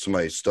like most of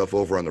my stuff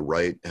over on the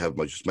right. Have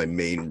just my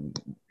main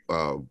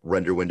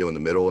render window in the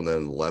middle, and then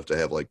on the left I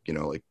have like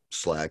like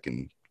Slack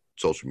and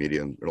social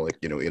media and or like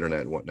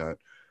internet and whatnot.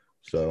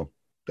 So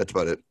that's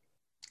about it.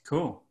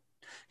 Cool.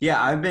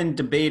 Yeah, I've been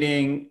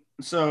debating.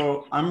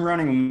 So I'm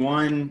running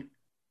one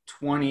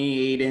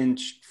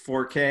 28-inch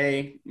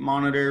 4K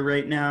monitor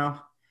right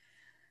now.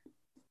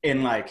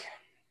 And like,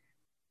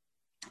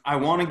 I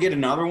want to get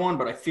another one,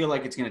 but I feel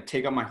like it's going to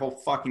take up my whole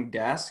fucking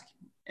desk.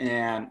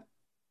 And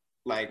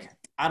like,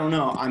 I don't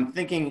know. I'm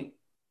thinking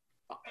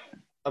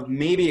of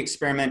maybe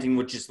experimenting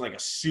with just like a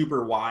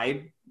super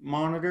wide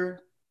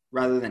monitor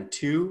rather than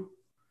two.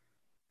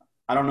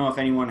 I don't know if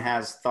anyone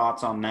has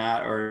thoughts on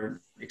that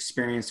or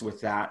experience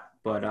with that,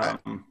 but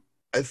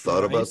I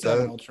thought about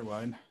that. Ultra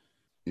wide.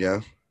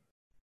 Yeah.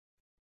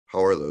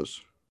 How are those?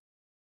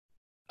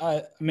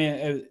 I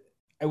mean,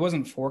 it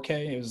wasn't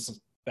 4K. It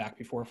was back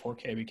before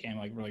 4K became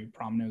like really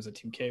prominent. It was a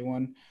 2K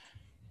one.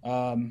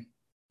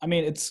 I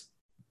mean,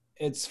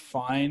 it's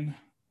fine.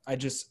 I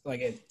just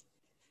like it.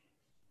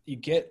 You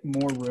get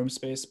more room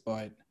space,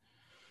 but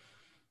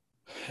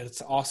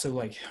it's also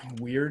like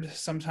weird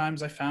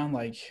sometimes. I found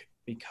like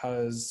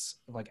because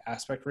of like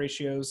aspect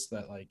ratios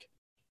that like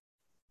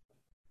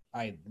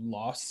I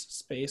lost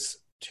space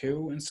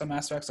too in some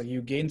aspects. Like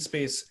you gain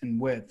space in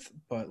width,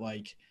 but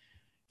like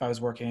if I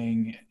was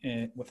working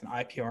with an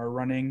IPR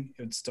running,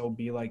 it would still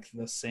be like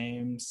the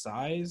same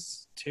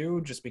size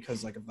too, just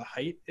because like of the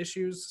height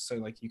issues. So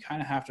like you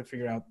kind of have to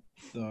figure out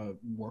the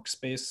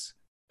workspace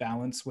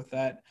balance with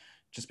that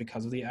just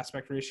because of the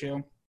aspect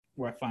ratio,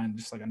 where I find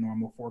just like a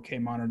normal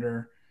 4K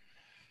monitor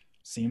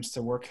seems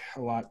to work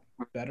a lot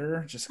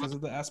better just because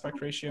of the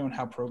aspect ratio and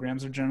how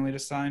programs are generally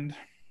designed.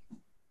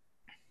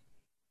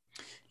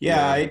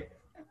 yeah.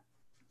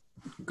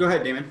 Go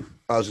ahead, Damon.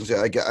 I was gonna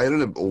say I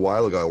did a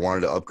while ago. I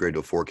wanted to upgrade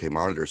to a 4K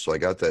monitor, so I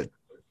got that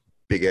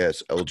big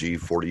ass LG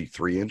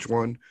 43-inch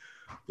one.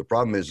 The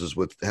problem is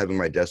with having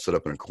my desk set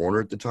up in a corner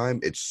at the time.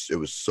 It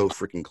was so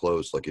freaking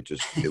close, like it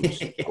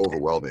was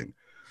overwhelming.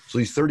 So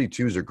these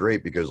 32s are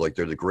great because like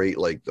they're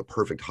the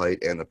perfect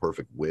height and the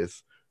perfect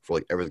width for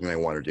like everything I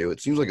want to do.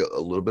 It seems like a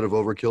little bit of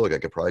overkill. Like I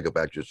could probably go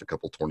back to just a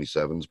couple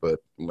 27s, but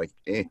I'm like,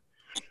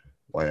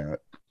 why not?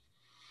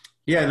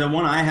 Yeah, the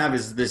one I have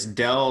is this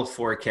Dell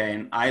 4K,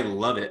 and I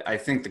love it. I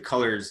think the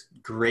color is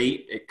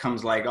great. It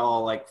comes like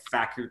all like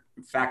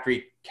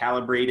factory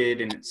calibrated,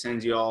 and it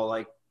sends you all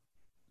like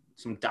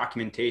some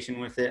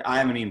documentation with it. I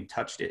haven't even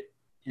touched it,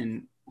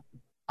 and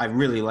I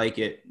really like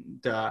it.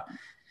 The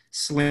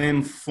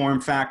slim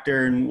form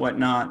factor and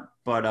whatnot,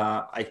 but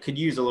I could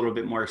use a little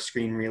bit more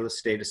screen real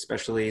estate,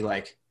 especially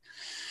like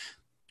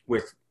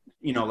with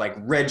like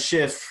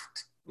Redshift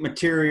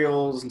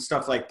materials and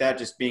stuff like that,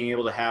 just being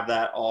able to have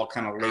that all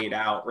kind of laid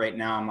out. Right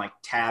now I'm like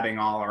tabbing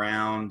all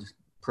around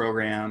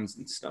programs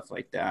and stuff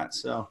like that.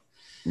 So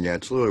yeah,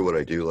 it's literally what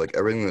I do. Like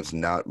everything that's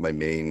not my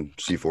main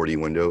C4D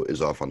window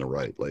is off on the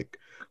right. Like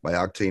my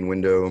Octane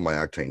window, my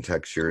Octane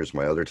textures,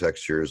 my other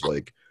textures.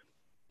 Like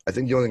I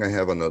think the only thing I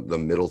have on the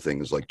middle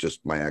thing is like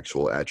just my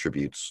actual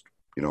attributes,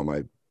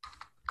 my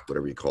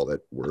whatever you call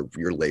that, where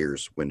your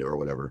layers window or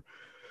whatever.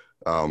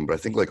 But I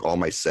think like all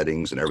my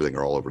settings and everything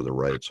are all over the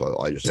right. So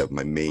I just have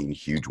my main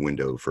huge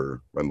window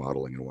for my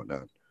modeling and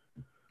whatnot.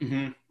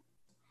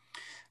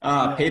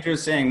 Mm-hmm.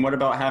 Pedro's saying, what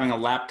about having a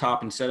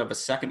laptop instead of a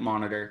second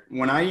monitor?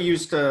 When I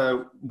used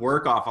to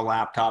work off a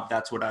laptop,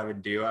 that's what I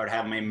would do. I would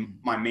have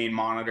my main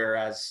monitor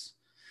as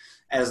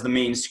the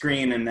main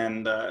screen, and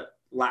then the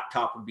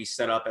laptop would be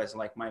set up as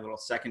like my little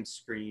second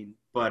screen.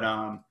 But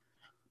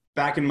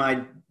back in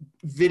my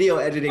video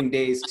editing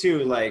days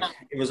too, like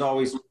it was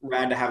always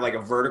rad to have like a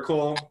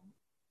vertical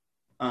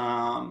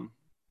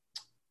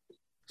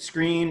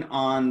screen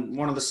on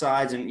one of the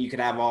sides, and you could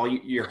have all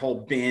your whole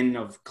bin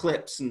of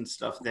clips and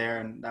stuff there,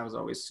 and that was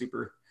always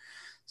super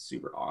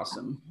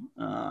awesome.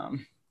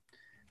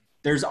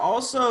 There's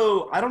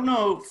also, I don't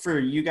know for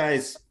you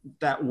guys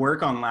that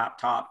work on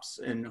laptops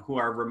and who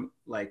are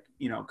like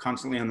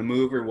constantly on the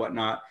move or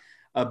whatnot,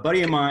 a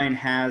buddy of mine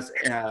has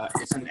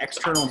it's an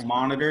external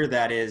monitor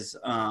that is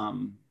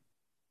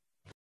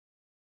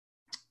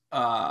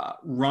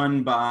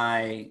run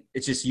by,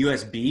 it's just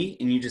USB,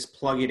 and you just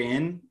plug it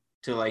in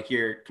to like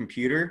your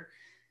computer,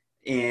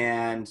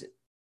 and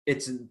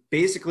it's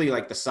basically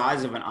like the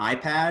size of an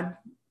iPad,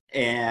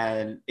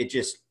 and it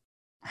just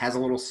has a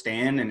little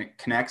stand and it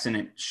connects and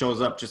it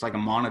shows up just like a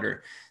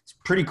monitor. It's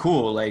pretty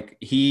cool. Like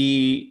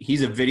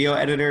he's a video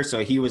editor,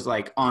 so he was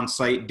like on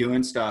site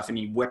doing stuff, and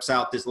he whips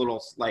out this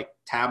little like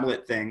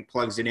tablet thing,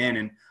 plugs it in,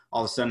 and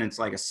all of a sudden it's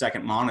like a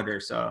second monitor.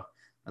 So I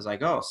was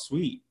like, oh,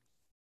 sweet.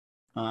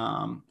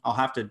 I'll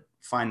have to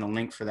find the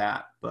link for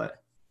that, but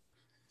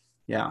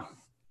Yeah.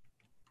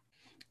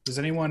 Does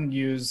anyone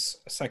use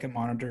a second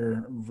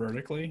monitor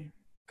vertically?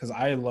 Because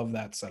I love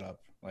that setup.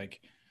 Like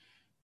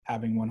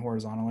having one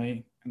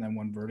horizontally and then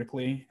one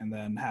vertically, and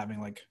then having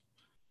like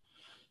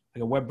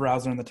a web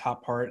browser in the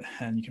top part,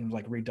 and you can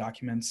like read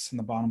documents in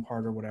the bottom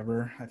part or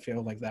whatever. I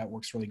feel like that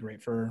works really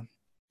great for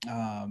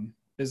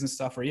business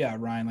stuff. Or yeah,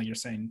 Ryan, like you're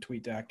saying,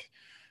 TweetDeck.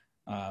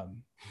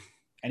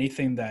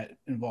 Anything that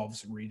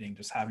involves reading,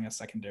 just having a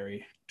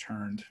secondary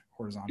turned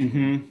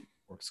horizontally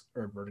works,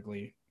 or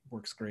vertically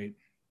works great.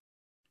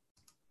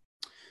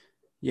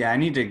 Yeah, I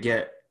need to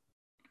get,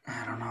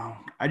 I don't know.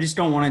 I just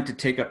don't want it to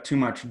take up too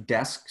much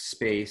desk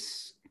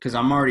space because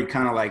I'm already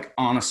kind of like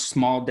on a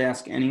small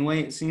desk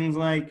anyway, it seems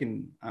like.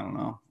 And I don't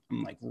know.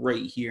 I'm like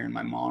right here in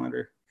my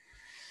monitor.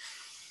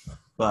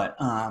 But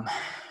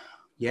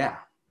yeah.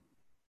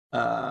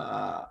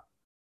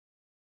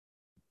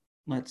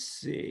 Let's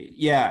see.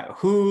 Yeah.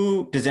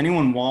 Does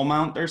anyone wall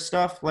mount their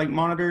stuff like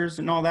monitors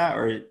and all that?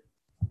 Or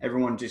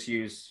everyone just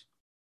use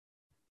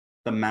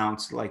the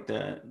mounts like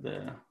the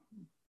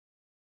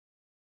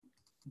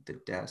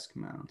desk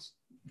mounts?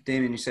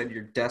 Damon, you said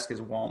your desk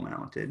is wall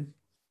mounted.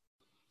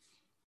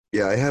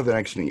 Yeah, I have an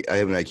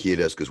IKEA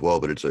desk as well,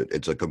 but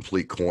it's a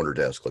complete corner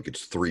desk. Like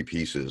it's 3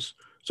 pieces.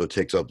 So it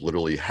takes up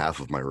literally half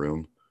of my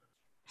room.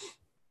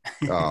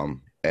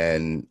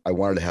 And I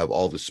wanted to have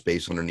all the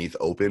space underneath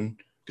open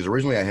because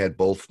originally I had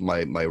both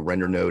my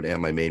render node and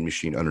my main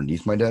machine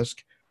underneath my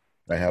desk.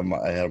 I had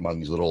them on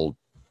these little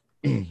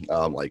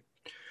like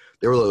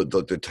they were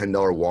the $10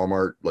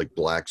 Walmart like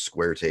black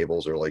square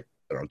tables. They're like,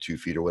 I don't know, 2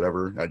 feet or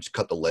whatever. I just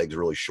cut the legs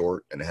really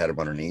short and I had them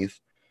underneath.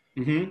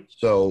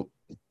 So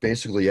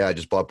basically, yeah, I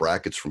just bought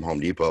brackets from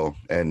Home Depot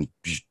and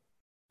just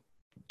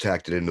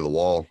tacked it into the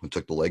wall and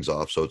took the legs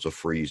off. So it's a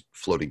free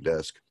floating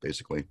desk,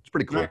 basically. It's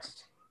pretty cool.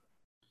 Nice.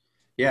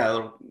 Yeah, a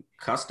little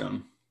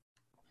custom.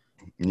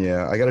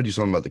 Yeah, I got to do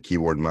something about the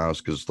keyboard and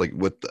mouse because, like,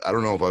 I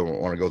don't know if I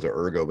want to go with the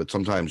Ergo, but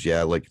sometimes,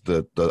 yeah, like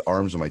the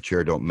arms of my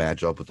chair don't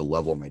match up with the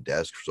level of my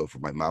desk. So for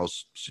my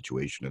mouse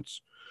situation, I'm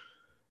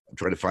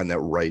trying to find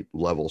that right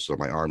level so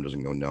my arm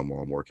doesn't go numb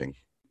while I'm working.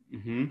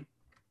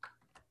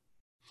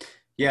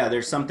 Yeah,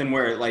 there's something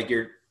where like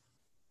your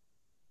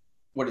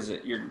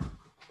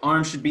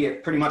arm should be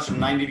at pretty much a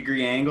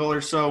 90-degree angle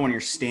or so when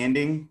you're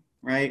standing,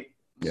 right?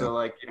 Yeah. So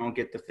like you don't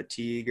get the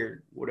fatigue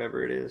or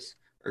whatever it is,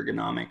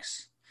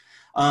 ergonomics.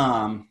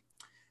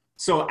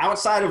 So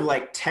outside of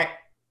like tech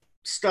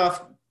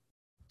stuff,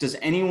 does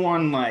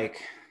anyone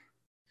like,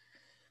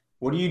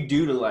 what do you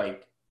do to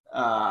like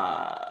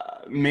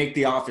make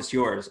the office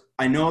yours?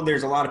 I know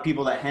there's a lot of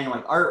people that hang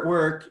like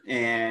artwork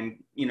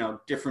and, you know,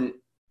 different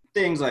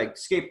things like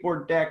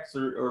skateboard decks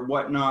or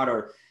whatnot,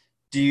 or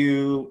do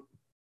you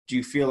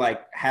feel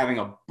like having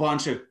a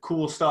bunch of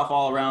cool stuff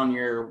all around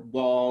your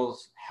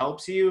walls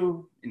helps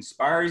you,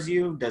 inspires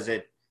you? Does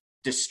it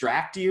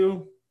distract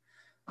you?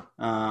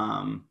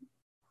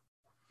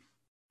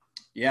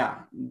 Yeah,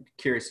 I'm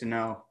curious to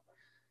know.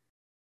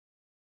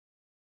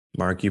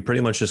 Mark, you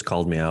pretty much just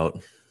called me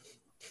out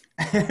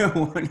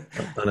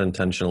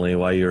unintentionally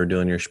while you were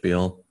doing your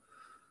spiel.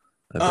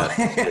 Art,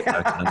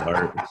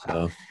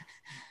 so.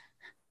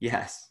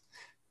 Yes,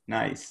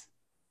 nice.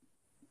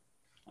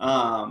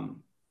 Yeah,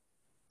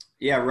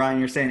 Ryan,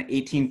 you're saying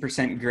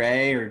 18%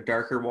 gray or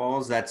darker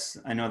walls.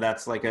 I know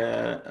that's like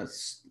a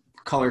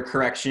color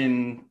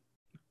correction.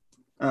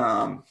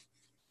 I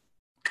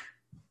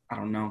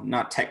don't know,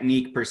 not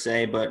technique per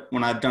se, but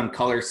when I've done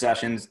color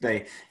sessions,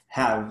 they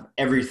have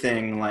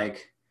everything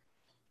like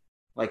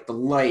the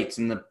lights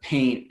and the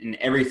paint and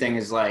everything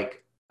is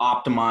like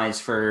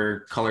optimized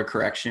for color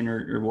correction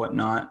or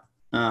whatnot.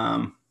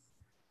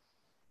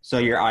 So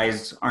your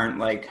eyes aren't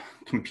like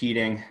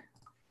competing.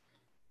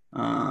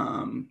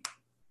 And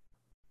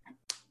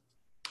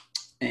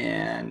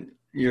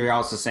you're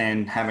also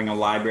saying having a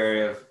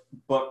library of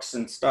books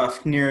and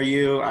stuff near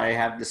you. I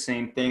have the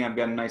same thing. I've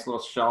got a nice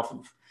little shelf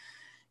of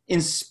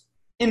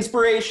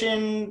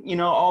inspiration, you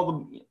know,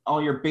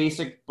 all your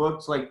basic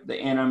books like the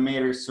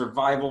Animator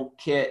Survival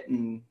Kit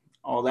and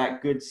all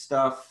that good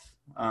stuff.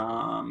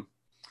 I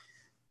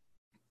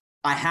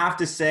have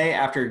to say,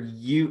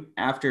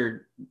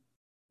 after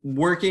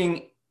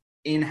working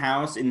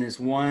in-house in this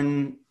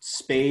one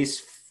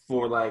space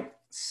for like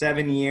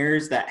 7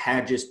 years that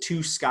had just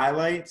 2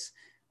 skylights,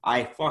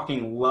 I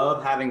fucking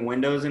love having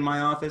windows in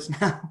my office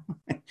now.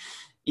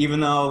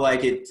 Even though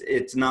like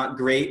it's not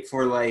great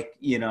for like,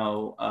 you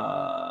know,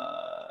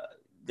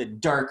 the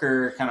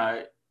darker kind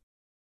of,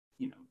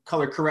 you know,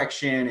 color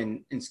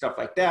correction and stuff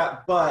like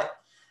that. But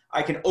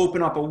I can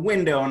open up a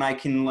window and I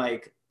can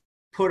like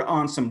put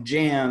on some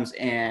jams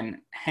and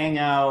hang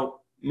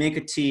out, make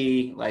a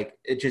tea. Like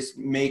it just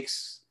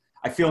makes,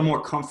 I feel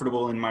more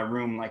comfortable in my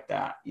room like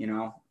that, you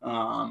know?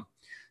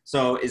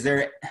 So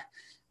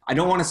I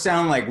don't want to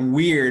sound like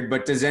weird,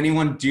 but does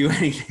anyone do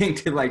anything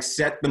to like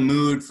set the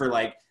mood for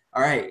like,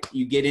 all right,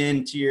 you get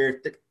into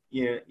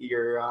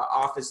your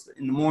office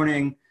in the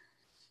morning,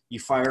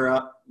 you fire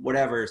up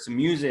whatever, some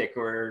music,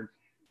 or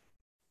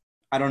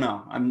I don't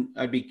know.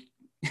 I'd be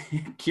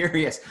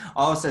curious.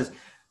 All it says,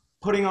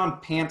 putting on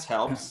pants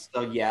helps.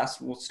 So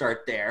yes, we'll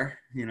start there,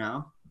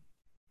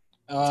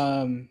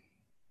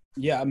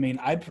 Yeah, I mean,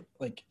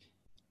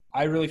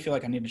 I really feel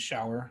like I need to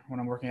shower when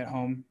I'm working at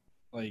home.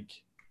 Like,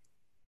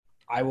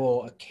 I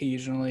will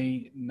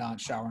occasionally not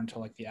shower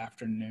until like the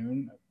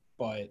afternoon,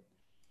 but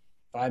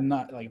if I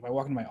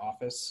walk into my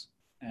office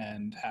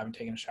and haven't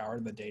taken a shower,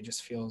 the day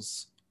just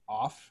feels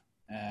off,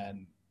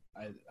 and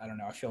I don't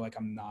know, I feel like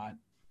I'm not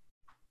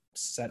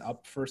set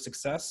up for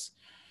success.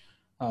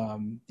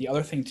 The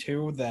other thing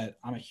too that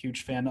I'm a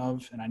huge fan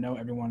of, and I know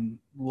everyone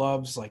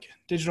loves like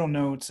digital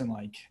notes and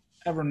like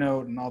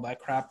Evernote and all that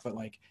crap, but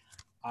like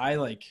I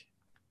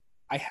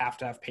have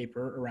to have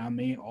paper around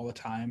me all the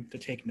time to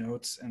take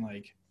notes and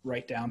like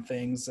write down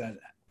things that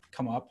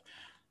come up.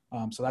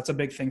 So that's a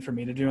big thing for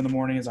me to do in the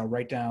morning is I'll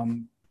write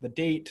down the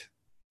date,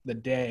 the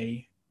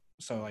day.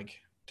 So like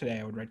today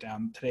I would write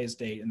down today's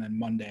date and then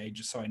Monday,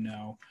 just so I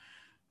know.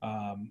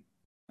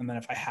 And then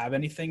if I have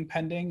anything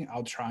pending,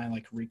 I'll try and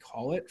like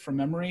recall it from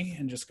memory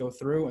and just go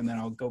through, and then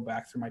I'll go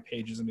back through my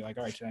pages and be like,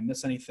 all right, did I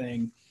miss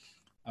anything?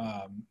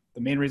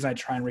 The main reason I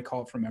try and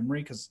recall it from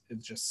memory, because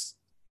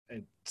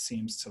it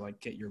seems to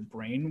like get your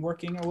brain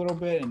working a little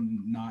bit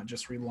and not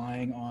just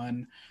relying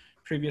on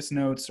previous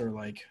notes or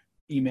like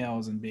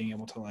emails and being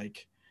able to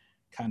like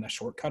kind of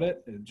shortcut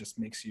it. It just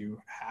makes you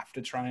have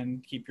to try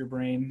and keep your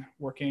brain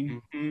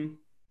working.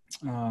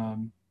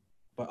 Mm-hmm.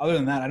 But other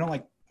than that,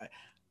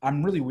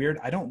 I'm really weird.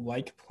 I don't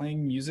like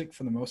playing music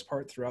for the most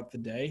part throughout the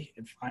day.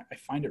 I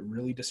find it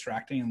really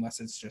distracting unless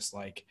it's just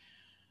like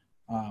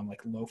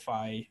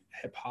lo-fi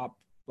hip hop,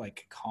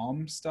 like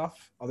calm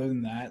stuff. Other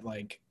than that,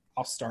 like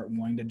I'll start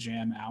wanting to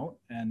jam out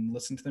and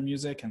listen to the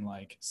music and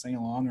like sing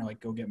along or like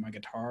go get my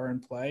guitar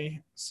and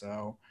play.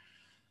 So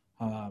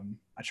I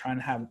try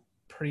and have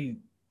pretty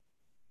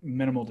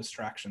minimal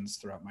distractions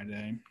throughout my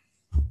day.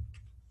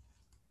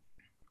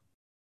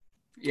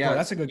 Yeah,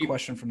 that's a good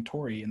question from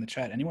Tori in the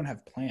chat. Anyone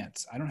have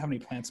plants? I don't have any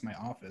plants in my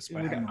office.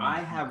 But dude, I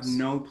have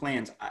no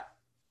plants.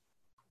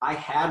 I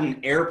had an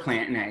air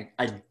plant and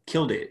I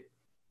killed it.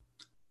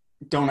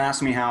 Don't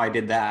ask me how I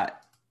did that.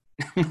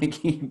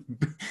 Like you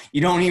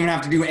don't even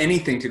have to do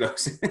anything to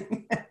those.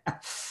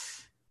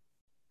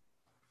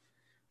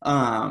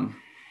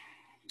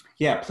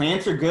 Yeah,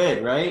 plants are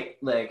good, right?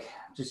 Like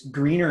just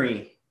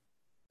greenery.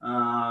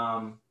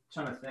 Trying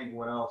to think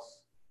what else.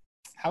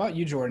 How about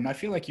you, Jordan? I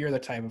feel like you're the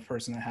type of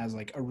person that has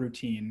like a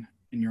routine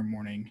in your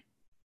morning.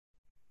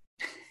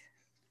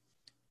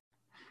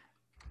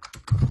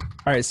 All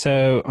right,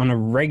 so on a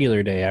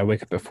regular day, I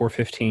wake up at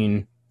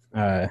 4:15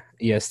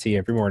 EST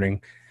every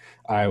morning.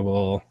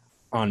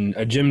 On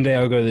a gym day,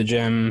 I'll go to the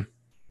gym.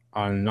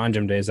 On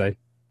non-gym days, I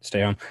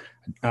stay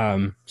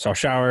home. So I'll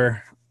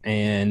shower,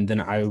 and then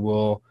I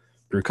will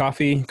brew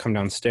coffee, come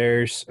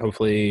downstairs.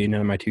 Hopefully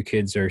none of my two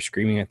kids are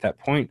screaming at that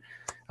point,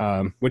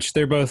 which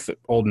they're both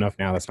old enough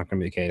now. That's not going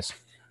to be the case,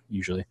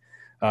 usually.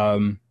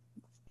 Then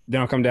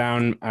I'll come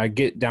down. I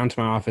get down to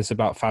my office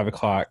about 5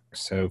 o'clock,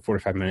 so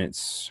 45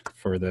 minutes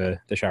for the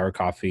shower,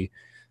 coffee,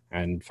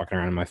 and fucking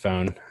around on my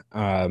phone.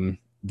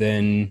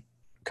 Then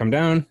come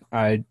down.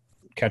 I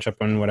catch up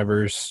on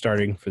whatever's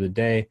starting for the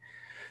day.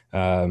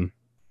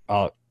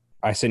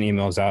 I send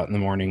emails out in the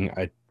morning.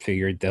 I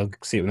figured they'll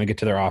see it when they get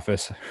to their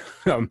office.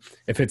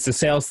 If it's a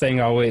sales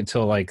thing, I'll wait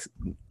till like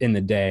in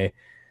the day.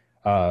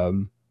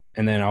 And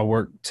then I'll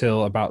work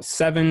till about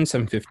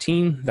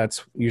 7:15.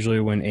 That's usually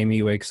when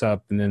Amy wakes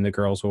up, and then the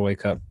girls will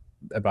wake up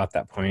about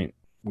that point.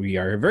 We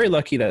are very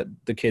lucky that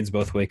the kids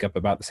both wake up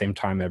about the same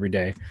time every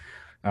day.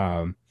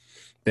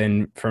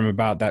 Then from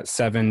about that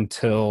 7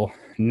 till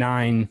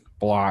 9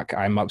 block,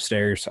 I'm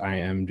upstairs. I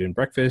am doing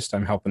breakfast.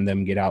 I'm helping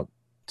them get out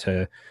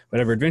to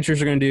whatever adventures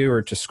they're going to do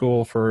or to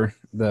school for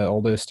the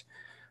oldest.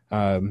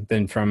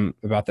 Then from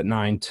about the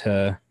 9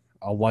 to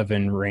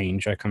 11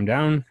 range, I come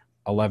down.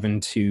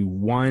 11 to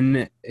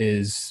 1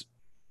 is,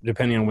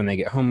 depending on when they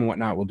get home and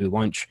whatnot, we'll do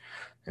lunch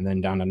and then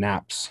down to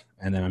naps.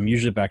 And then I'm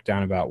usually back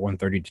down about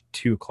 1:30 to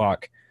 2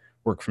 o'clock,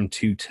 work from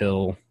 2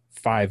 till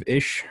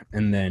 5-ish,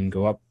 and then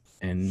go up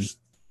and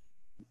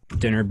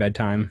dinner,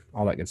 bedtime,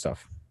 all that good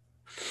stuff.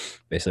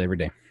 Basically every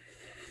day.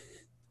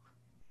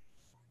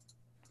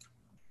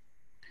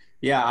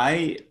 Yeah,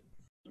 I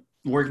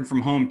working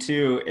from home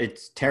too.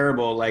 It's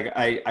terrible. Like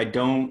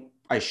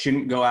I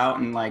shouldn't go out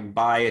and like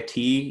buy a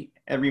tea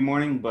every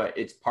morning, but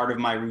it's part of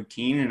my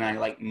routine and I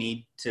like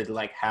need to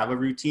like have a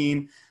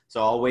routine.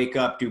 So I'll wake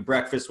up, do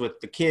breakfast with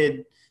the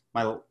kid.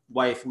 My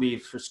wife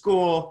leaves for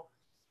school.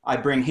 I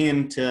bring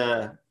him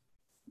to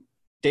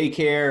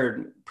daycare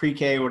or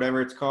pre-K,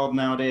 whatever it's called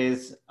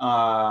nowadays.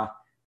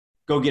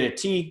 Go get a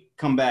tea,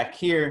 come back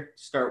here,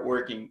 start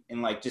working.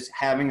 And like just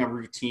having a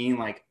routine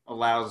like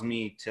allows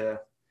me to,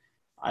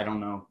 I don't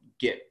know,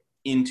 get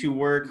into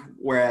work.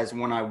 Whereas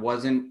when I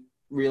wasn't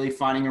really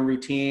finding a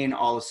routine,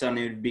 all of a sudden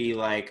it would be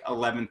like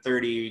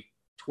 11:30,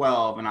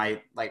 12, and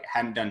I like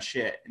hadn't done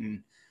shit.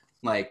 And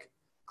like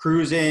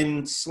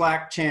cruising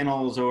Slack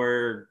channels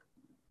or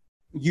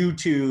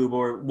YouTube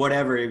or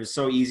whatever, it was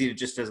so easy to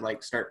just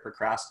like start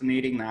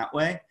procrastinating that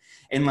way.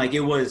 And like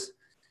it was,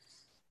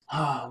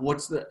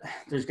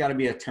 there's got to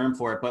be a term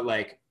for it, but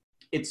like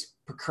it's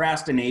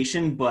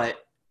procrastination,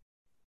 but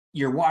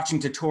you're watching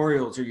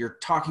tutorials or you're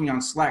talking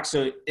on Slack.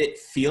 So it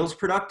feels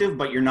productive,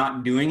 but you're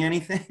not doing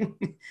anything.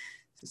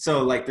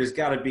 So like, there's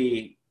gotta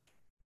be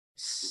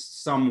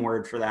some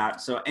word for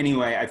that. So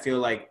anyway, I feel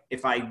like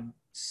if I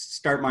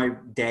start my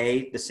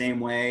day the same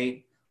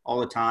way all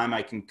the time,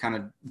 I can kind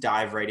of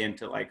dive right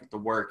into like the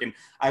work. And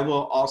I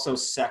will also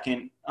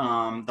second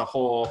the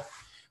whole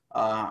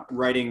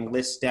writing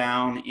lists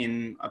down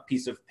in a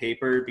piece of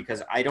paper,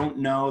 because I don't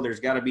know, there's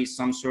got to be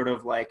some sort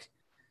of like,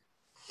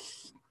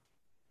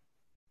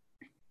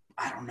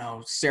 I don't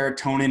know,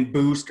 serotonin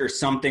boost or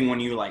something when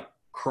you like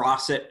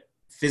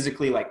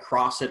physically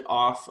cross it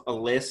off a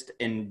list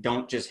and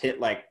don't just hit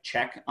like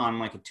check on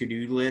like a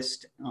to-do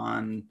list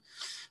on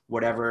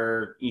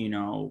whatever,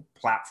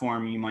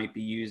 platform you might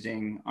be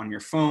using on your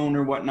phone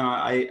or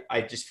whatnot.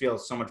 I just feel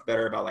so much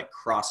better about like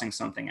crossing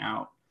something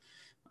out.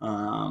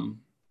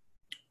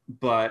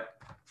 But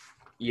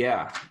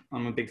yeah,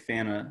 I'm a big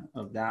fan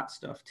of that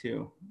stuff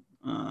too.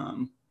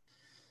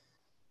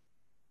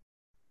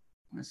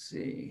 Let's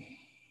see.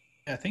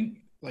 I think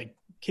like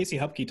Casey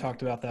Hupke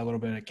talked about that a little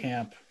bit at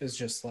camp, is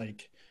just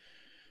like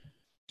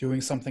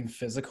doing something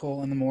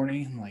physical in the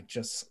morning, like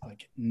just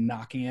like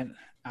knocking it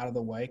out of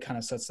the way kind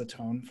of sets the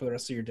tone for the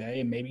rest of your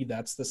day. And maybe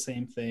that's the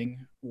same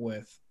thing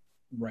with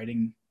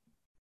writing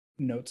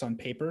notes on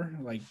paper,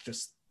 like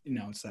just,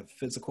 it's that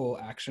physical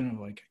action of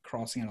like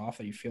crossing it off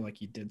that you feel like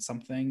you did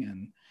something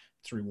and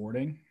it's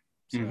rewarding.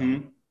 So.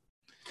 Mm-hmm.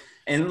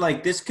 And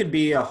like, this could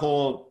be a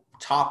whole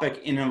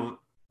topic in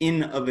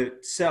of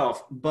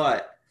itself,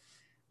 but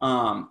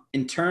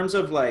in terms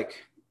of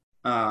like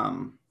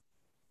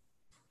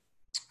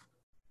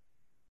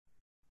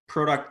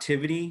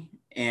productivity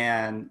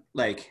and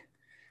like,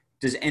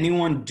 does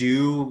anyone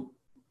do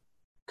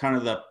kind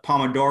of the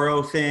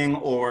Pomodoro thing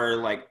or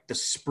like the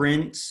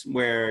sprints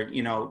where,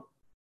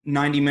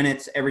 90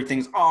 minutes,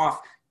 everything's off,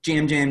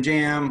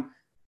 jam,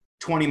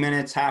 20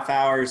 minutes, half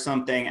hour or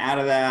something. Out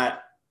of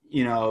that,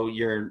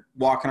 you're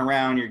walking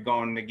around, you're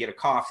going to get a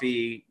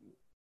coffee,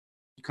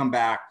 you come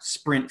back,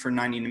 sprint for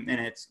 90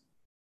 minutes.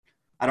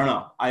 I don't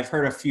know. I've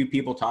heard a few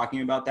people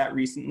talking about that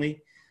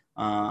recently.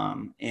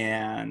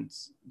 And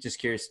just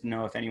curious to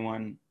know if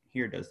anyone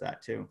here does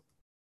that too.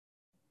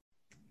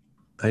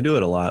 I do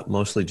it a lot,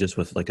 mostly just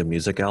with like a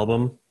music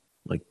album,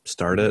 like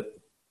start it,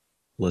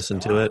 listen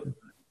to it,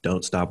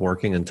 don't stop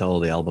working until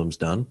the album's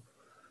done.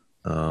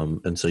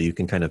 And so you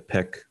can kind of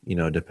pick,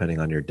 depending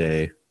on your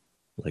day.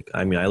 Like,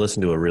 I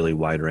listen to a really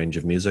wide range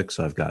of music,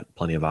 so I've got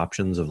plenty of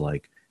options of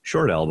like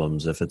short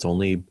albums if it's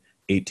only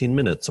 18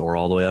 minutes, or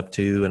all the way up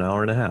to an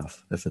hour and a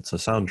half if it's a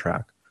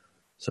soundtrack.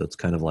 So it's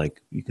kind of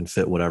like you can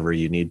fit whatever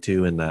you need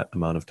to in that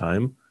amount of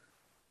time.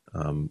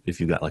 If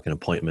you got like an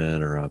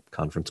appointment or a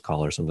conference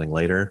call or something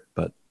later.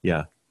 But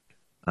yeah,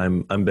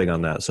 I'm big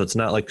on that. So it's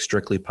not like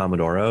strictly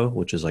Pomodoro,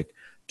 which is like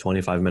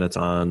 25 minutes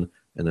on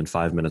and then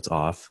 5 minutes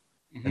off.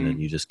 Mm-hmm. And then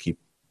you just keep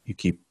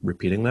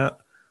repeating that.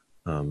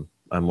 I'm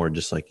more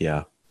just like,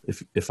 yeah,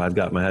 if I've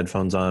got my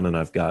headphones on and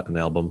I've got an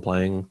album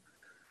playing,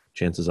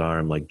 chances are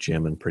I'm like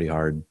jamming pretty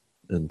hard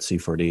in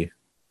C4D.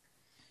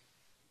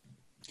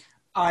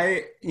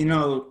 I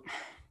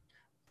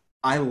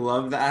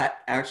love that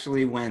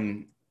actually,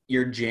 when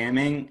you're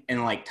jamming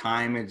and like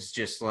time is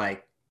just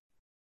like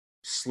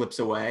slips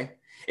away.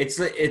 It's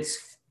a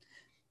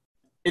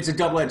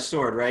double-edged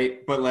sword,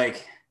 right? But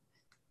like,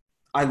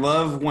 I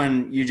love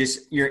when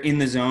you're in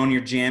the zone, you're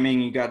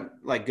jamming, you got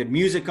like good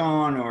music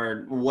on,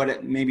 or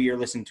maybe you're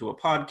listening to a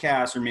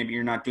podcast, or maybe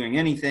you're not doing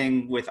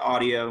anything with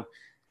audio,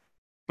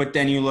 but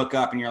then you look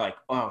up and you're like,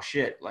 oh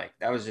shit, like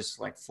that was just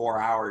like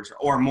 4 hours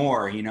or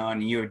more,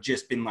 and you had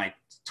just been like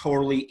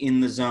totally in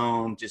the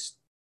zone, just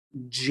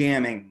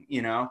jamming,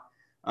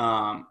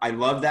 I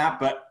love that,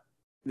 but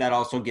that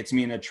also gets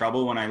me into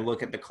trouble when I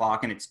look at the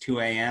clock and it's 2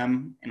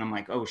 a.m. and I'm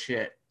like, oh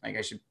shit, like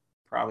I should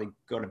probably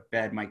go to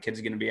bed. My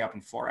kid's going to be up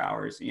in 4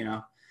 hours,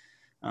 Yeah,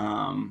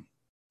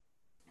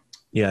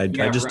 I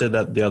just did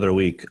that the other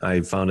week.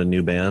 I found a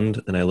new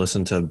band and I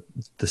listened to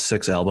the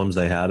 6 albums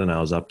they had, and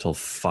I was up till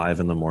 5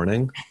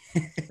 a.m.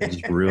 I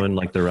just ruined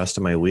like the rest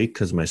of my week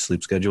because my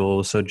sleep schedule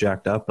was so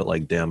jacked up. But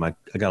like, damn, I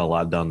got a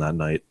lot done that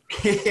night.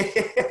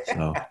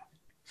 So.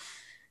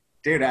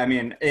 Dude,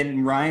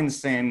 and Ryan's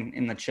saying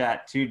in the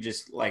chat too,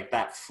 just like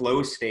that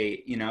flow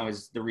state,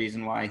 is the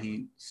reason why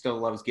he still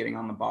loves getting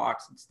on the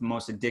box. It's the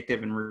most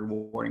addictive and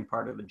rewarding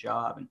part of the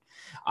job. And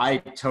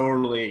I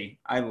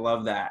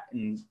love that.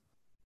 And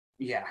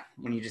yeah,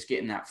 when you just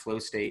get in that flow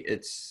state,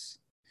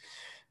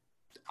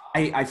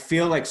 I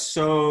feel like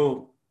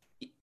so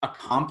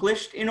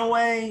accomplished in a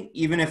way,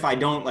 even if I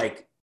don't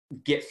like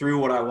get through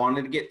what I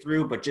wanted to get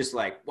through, but just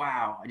like,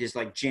 wow, I just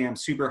like jam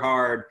super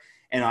hard.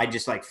 And I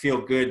just like feel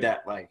good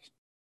that like,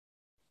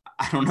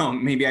 I don't know,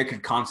 maybe I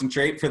could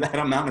concentrate for that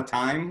amount of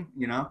time,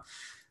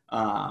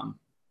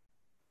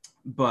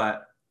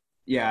 but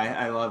yeah,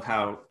 I love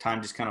how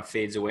time just kind of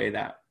fades away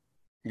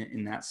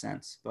in that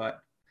sense.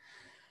 But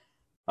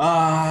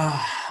all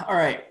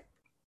right,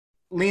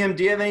 Liam,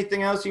 do you have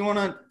anything else you want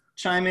to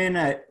chime in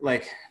at?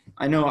 Like,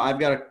 I know I've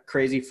got a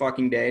crazy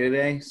fucking day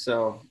today,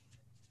 so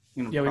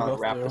You know, Yeah, we probably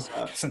both wrap do this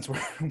up. since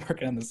we're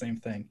working on the same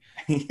thing.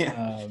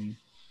 Yeah.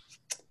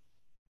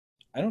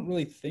 I don't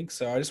really think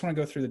so. I just want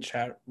to go through the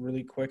chat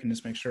really quick and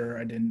just make sure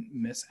I didn't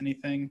miss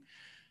anything,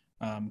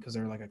 because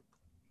there were like a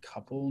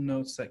couple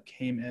notes that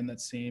came in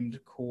that seemed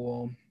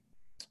cool.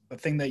 The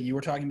thing that you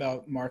were talking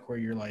about, Mark, where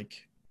you're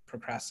like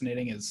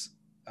procrastinating is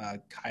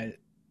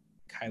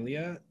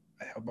Kylia.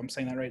 I hope I'm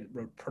saying that right.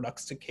 Wrote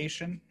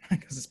productification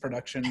because it's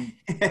production,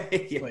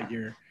 Yeah. but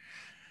you're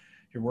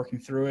working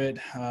through it.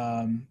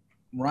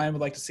 Ryan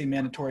would like to see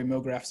mandatory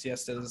MoGraph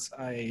siestas.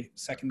 I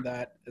second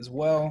that as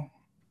well.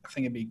 I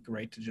think it'd be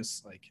great to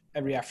just like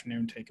every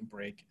afternoon take a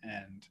break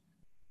and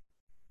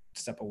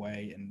step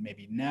away and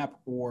maybe nap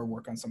or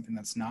work on something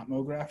that's not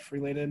MoGraph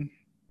related.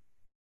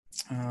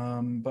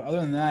 But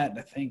other than that,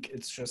 I think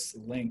it's just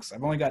links.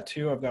 I've only got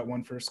two. I've got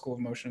one for School of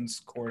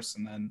Motions course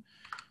and then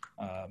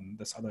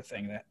this other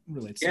thing that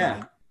relates to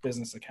my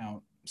business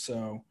account.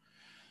 So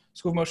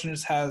School of Motion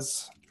just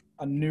has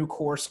a new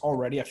course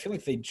already. I feel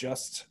like they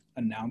just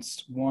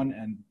announced one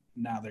and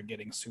now they're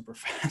getting super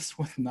fast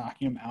with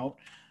knocking them out.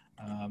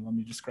 Let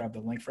me just grab the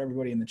link for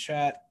everybody in the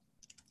chat.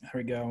 There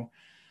we go.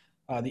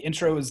 The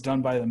intro is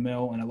done by the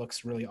mill and it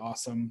looks really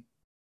awesome.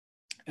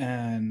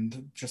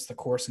 And just the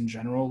course in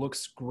general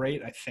looks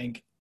great. I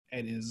think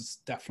it is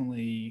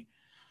definitely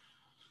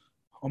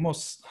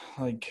almost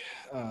like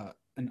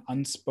an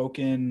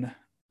unspoken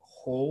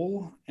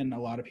hole in a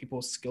lot of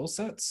people's skill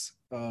sets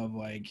of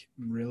like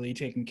really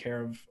taking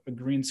care of a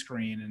green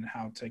screen and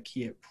how to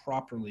key it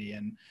properly,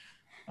 and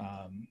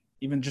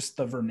even just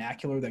the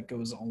vernacular that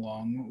goes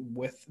along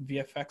with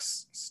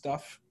VFX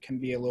stuff can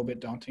be a little bit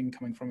daunting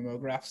coming from a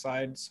MoGraph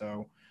side.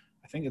 So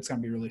I think it's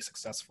going to be really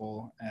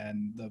successful,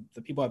 and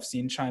the people I've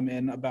seen chime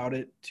in about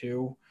it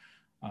too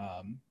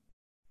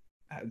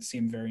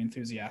seem very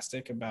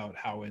enthusiastic about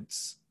how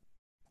it's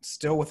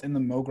still within the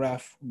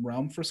MoGraph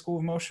realm for School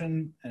of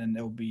Motion, and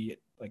it'll be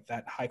like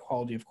that high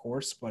quality of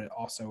course, but it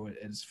also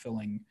is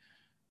filling,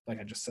 like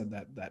I just said,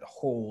 that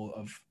hole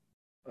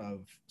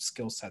of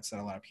skill sets that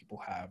a lot of people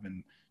have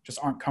and just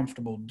aren't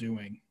comfortable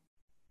doing.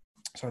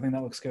 So I think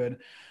that looks good.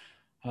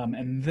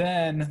 And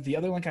then the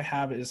other link I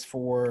have is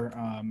for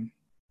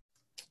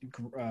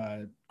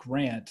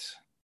Grant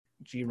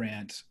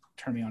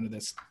turned me onto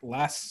this.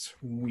 Last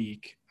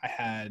week I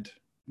had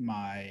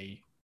my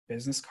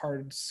business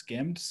card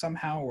skimmed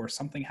somehow or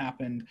something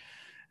happened,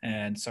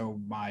 and so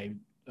my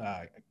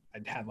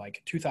I'd had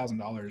like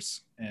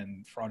 $2,000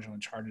 in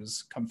fraudulent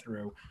charges come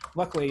through.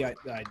 Luckily I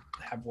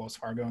have Wells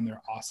Fargo and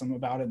they're awesome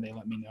about it, and they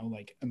let me know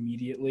like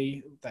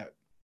immediately that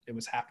it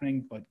was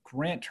happening. But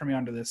Grant turned me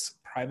onto this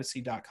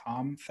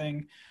privacy.com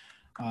thing.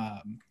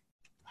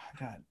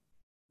 God,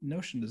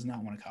 Notion does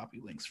not want to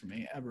copy links for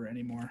me ever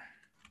anymore.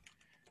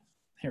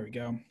 Here we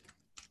go.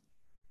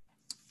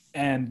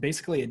 And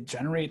basically it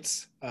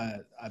generates a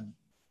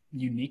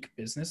unique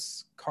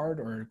business card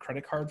or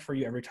credit card for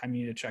you every time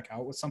you need to check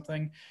out with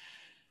something.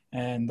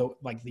 And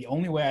the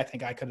only way I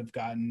think I could have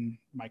gotten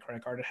my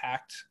credit card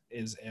hacked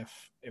is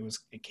if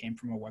it came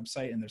from a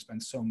website, and there's been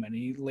so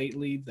many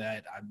lately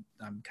that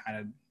I'm kind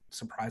of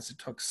surprised it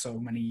took so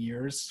many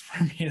years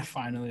for me to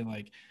finally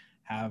like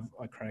have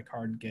a credit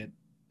card get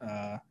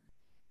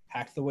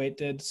hacked the way it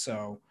did.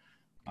 So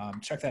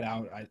check that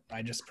out.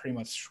 I just pretty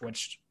much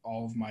switched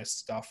all of my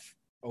stuff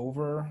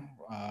over,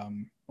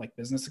 like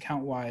business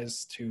account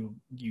wise, to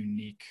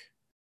unique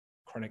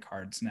credit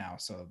cards now.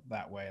 So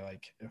that way,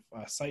 like if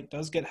a site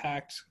does get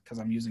hacked, because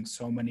I'm using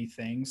so many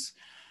things,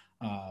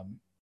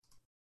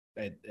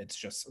 it's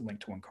just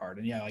linked to one card.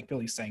 And yeah, like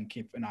Billy's saying,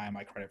 keep an eye on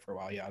my credit for a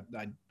while. Yeah,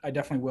 I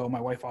definitely will.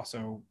 My wife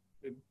also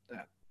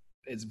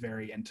is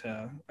very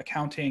into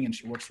accounting, and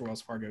she works for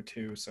Wells Fargo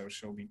too, so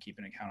she'll be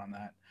keeping an account on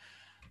that.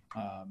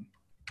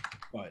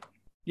 But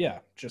yeah,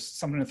 just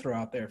something to throw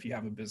out there. If you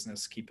have a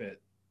business, keep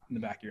it in the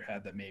back of your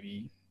head that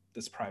maybe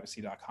this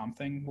privacy.com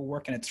thing will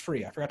work, and it's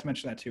free. I forgot to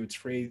mention that too. It's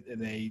free.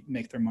 They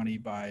make their money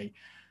by,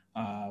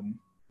 that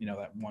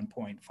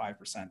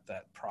 1.5%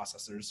 that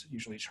processors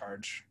usually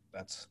charge.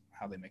 That's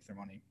how they make their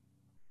money.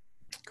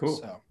 Cool.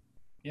 So,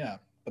 yeah,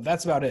 but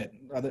that's about it.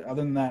 Other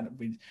than that,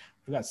 we've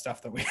got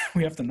stuff that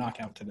we have to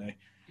knock out today.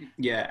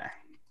 Yeah.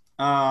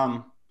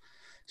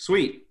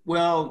 Sweet.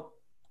 Well,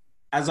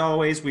 as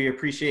always, we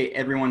appreciate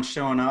everyone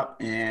showing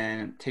up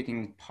and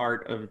taking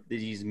part of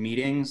these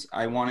meetings.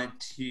 I wanted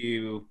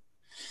to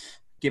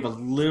give a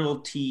little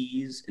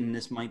tease, and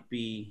this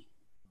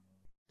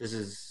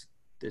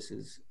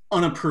is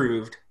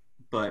unapproved,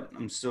 but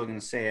I'm still going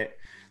to say it,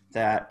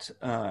 that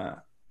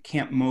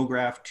Camp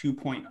MoGraph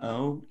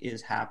 2.0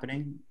 is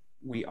happening.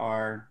 We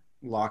are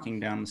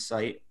locking down the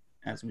site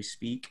as we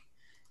speak,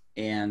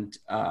 and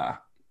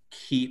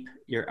keep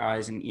your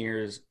eyes and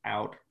ears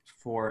out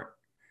for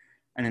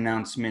an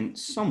announcement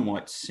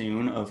somewhat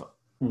soon of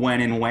when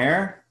and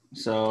where.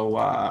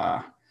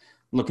 So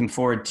looking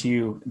forward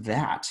to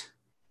that.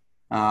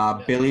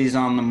 Billy's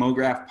on the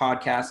MoGraph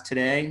podcast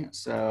today,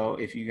 so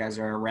if you guys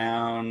are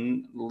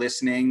around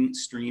listening,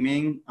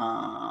 streaming,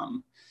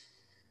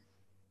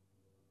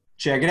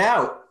 check it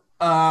out.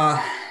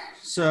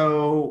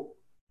 So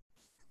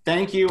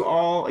thank you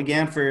all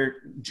again for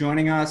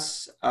joining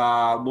us.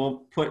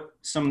 We'll put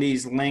some of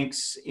these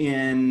links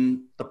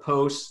in the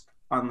post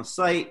on the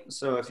site.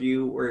 So if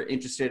you were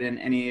interested in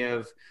any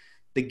of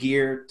the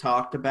gear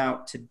talked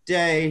about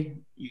today,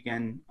 you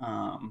can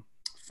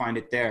find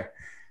it there.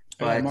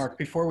 But Mark,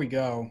 before we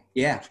go,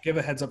 yeah, give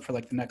a heads up for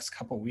like the next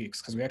couple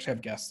weeks because we actually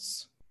have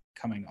guests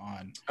coming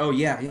on. Oh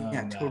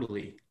yeah,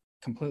 totally.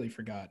 Completely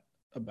forgot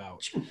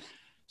about.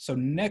 So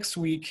next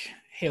week,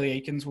 Haley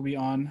Aikens will be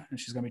on, and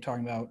she's going to be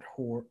talking about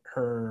her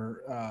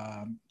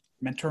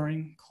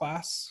mentoring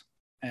class,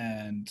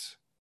 and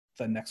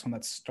the next one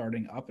that's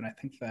starting up, and I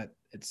think that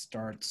it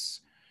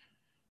starts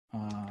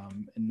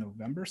in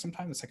November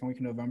sometime, the second week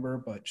in November.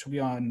 But she'll be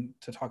on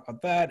to talk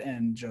about that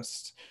and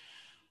just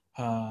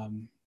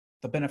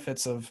the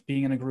benefits of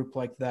being in a group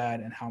like that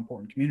and how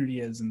important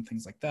community is and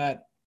things like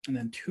that. And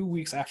then 2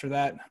 weeks after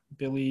that,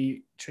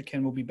 Billy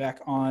Chicken will be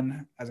back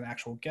on as an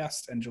actual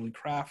guest and Julie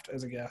Kraft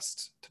as a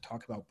guest to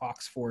talk about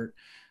Box Fort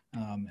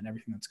and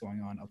everything that's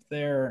going on up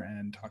there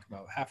and talk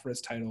about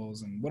half-res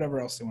titles and whatever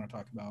else they want to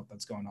talk about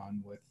that's going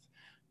on with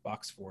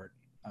Box Fort.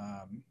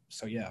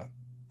 So yeah,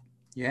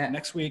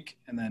 next week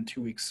and then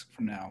 2 weeks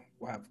from now,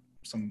 we'll have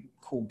some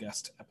cool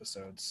guest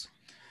episodes.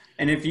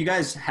 And if you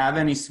guys have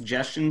any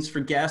suggestions for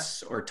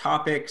guests or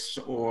topics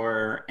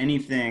or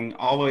anything,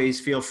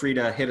 always feel free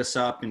to hit us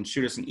up and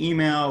shoot us an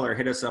email or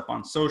hit us up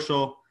on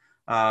social.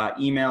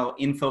 Email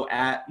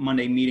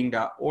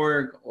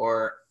info@mondaymeeting.org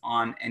or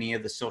on any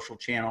of the social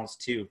channels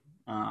too.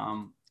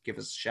 Give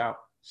us a shout.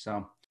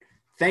 So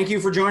thank you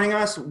for joining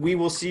us. We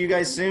will see you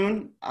guys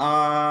soon.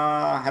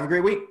 Have a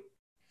great week.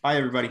 Bye,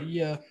 everybody.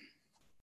 Yeah.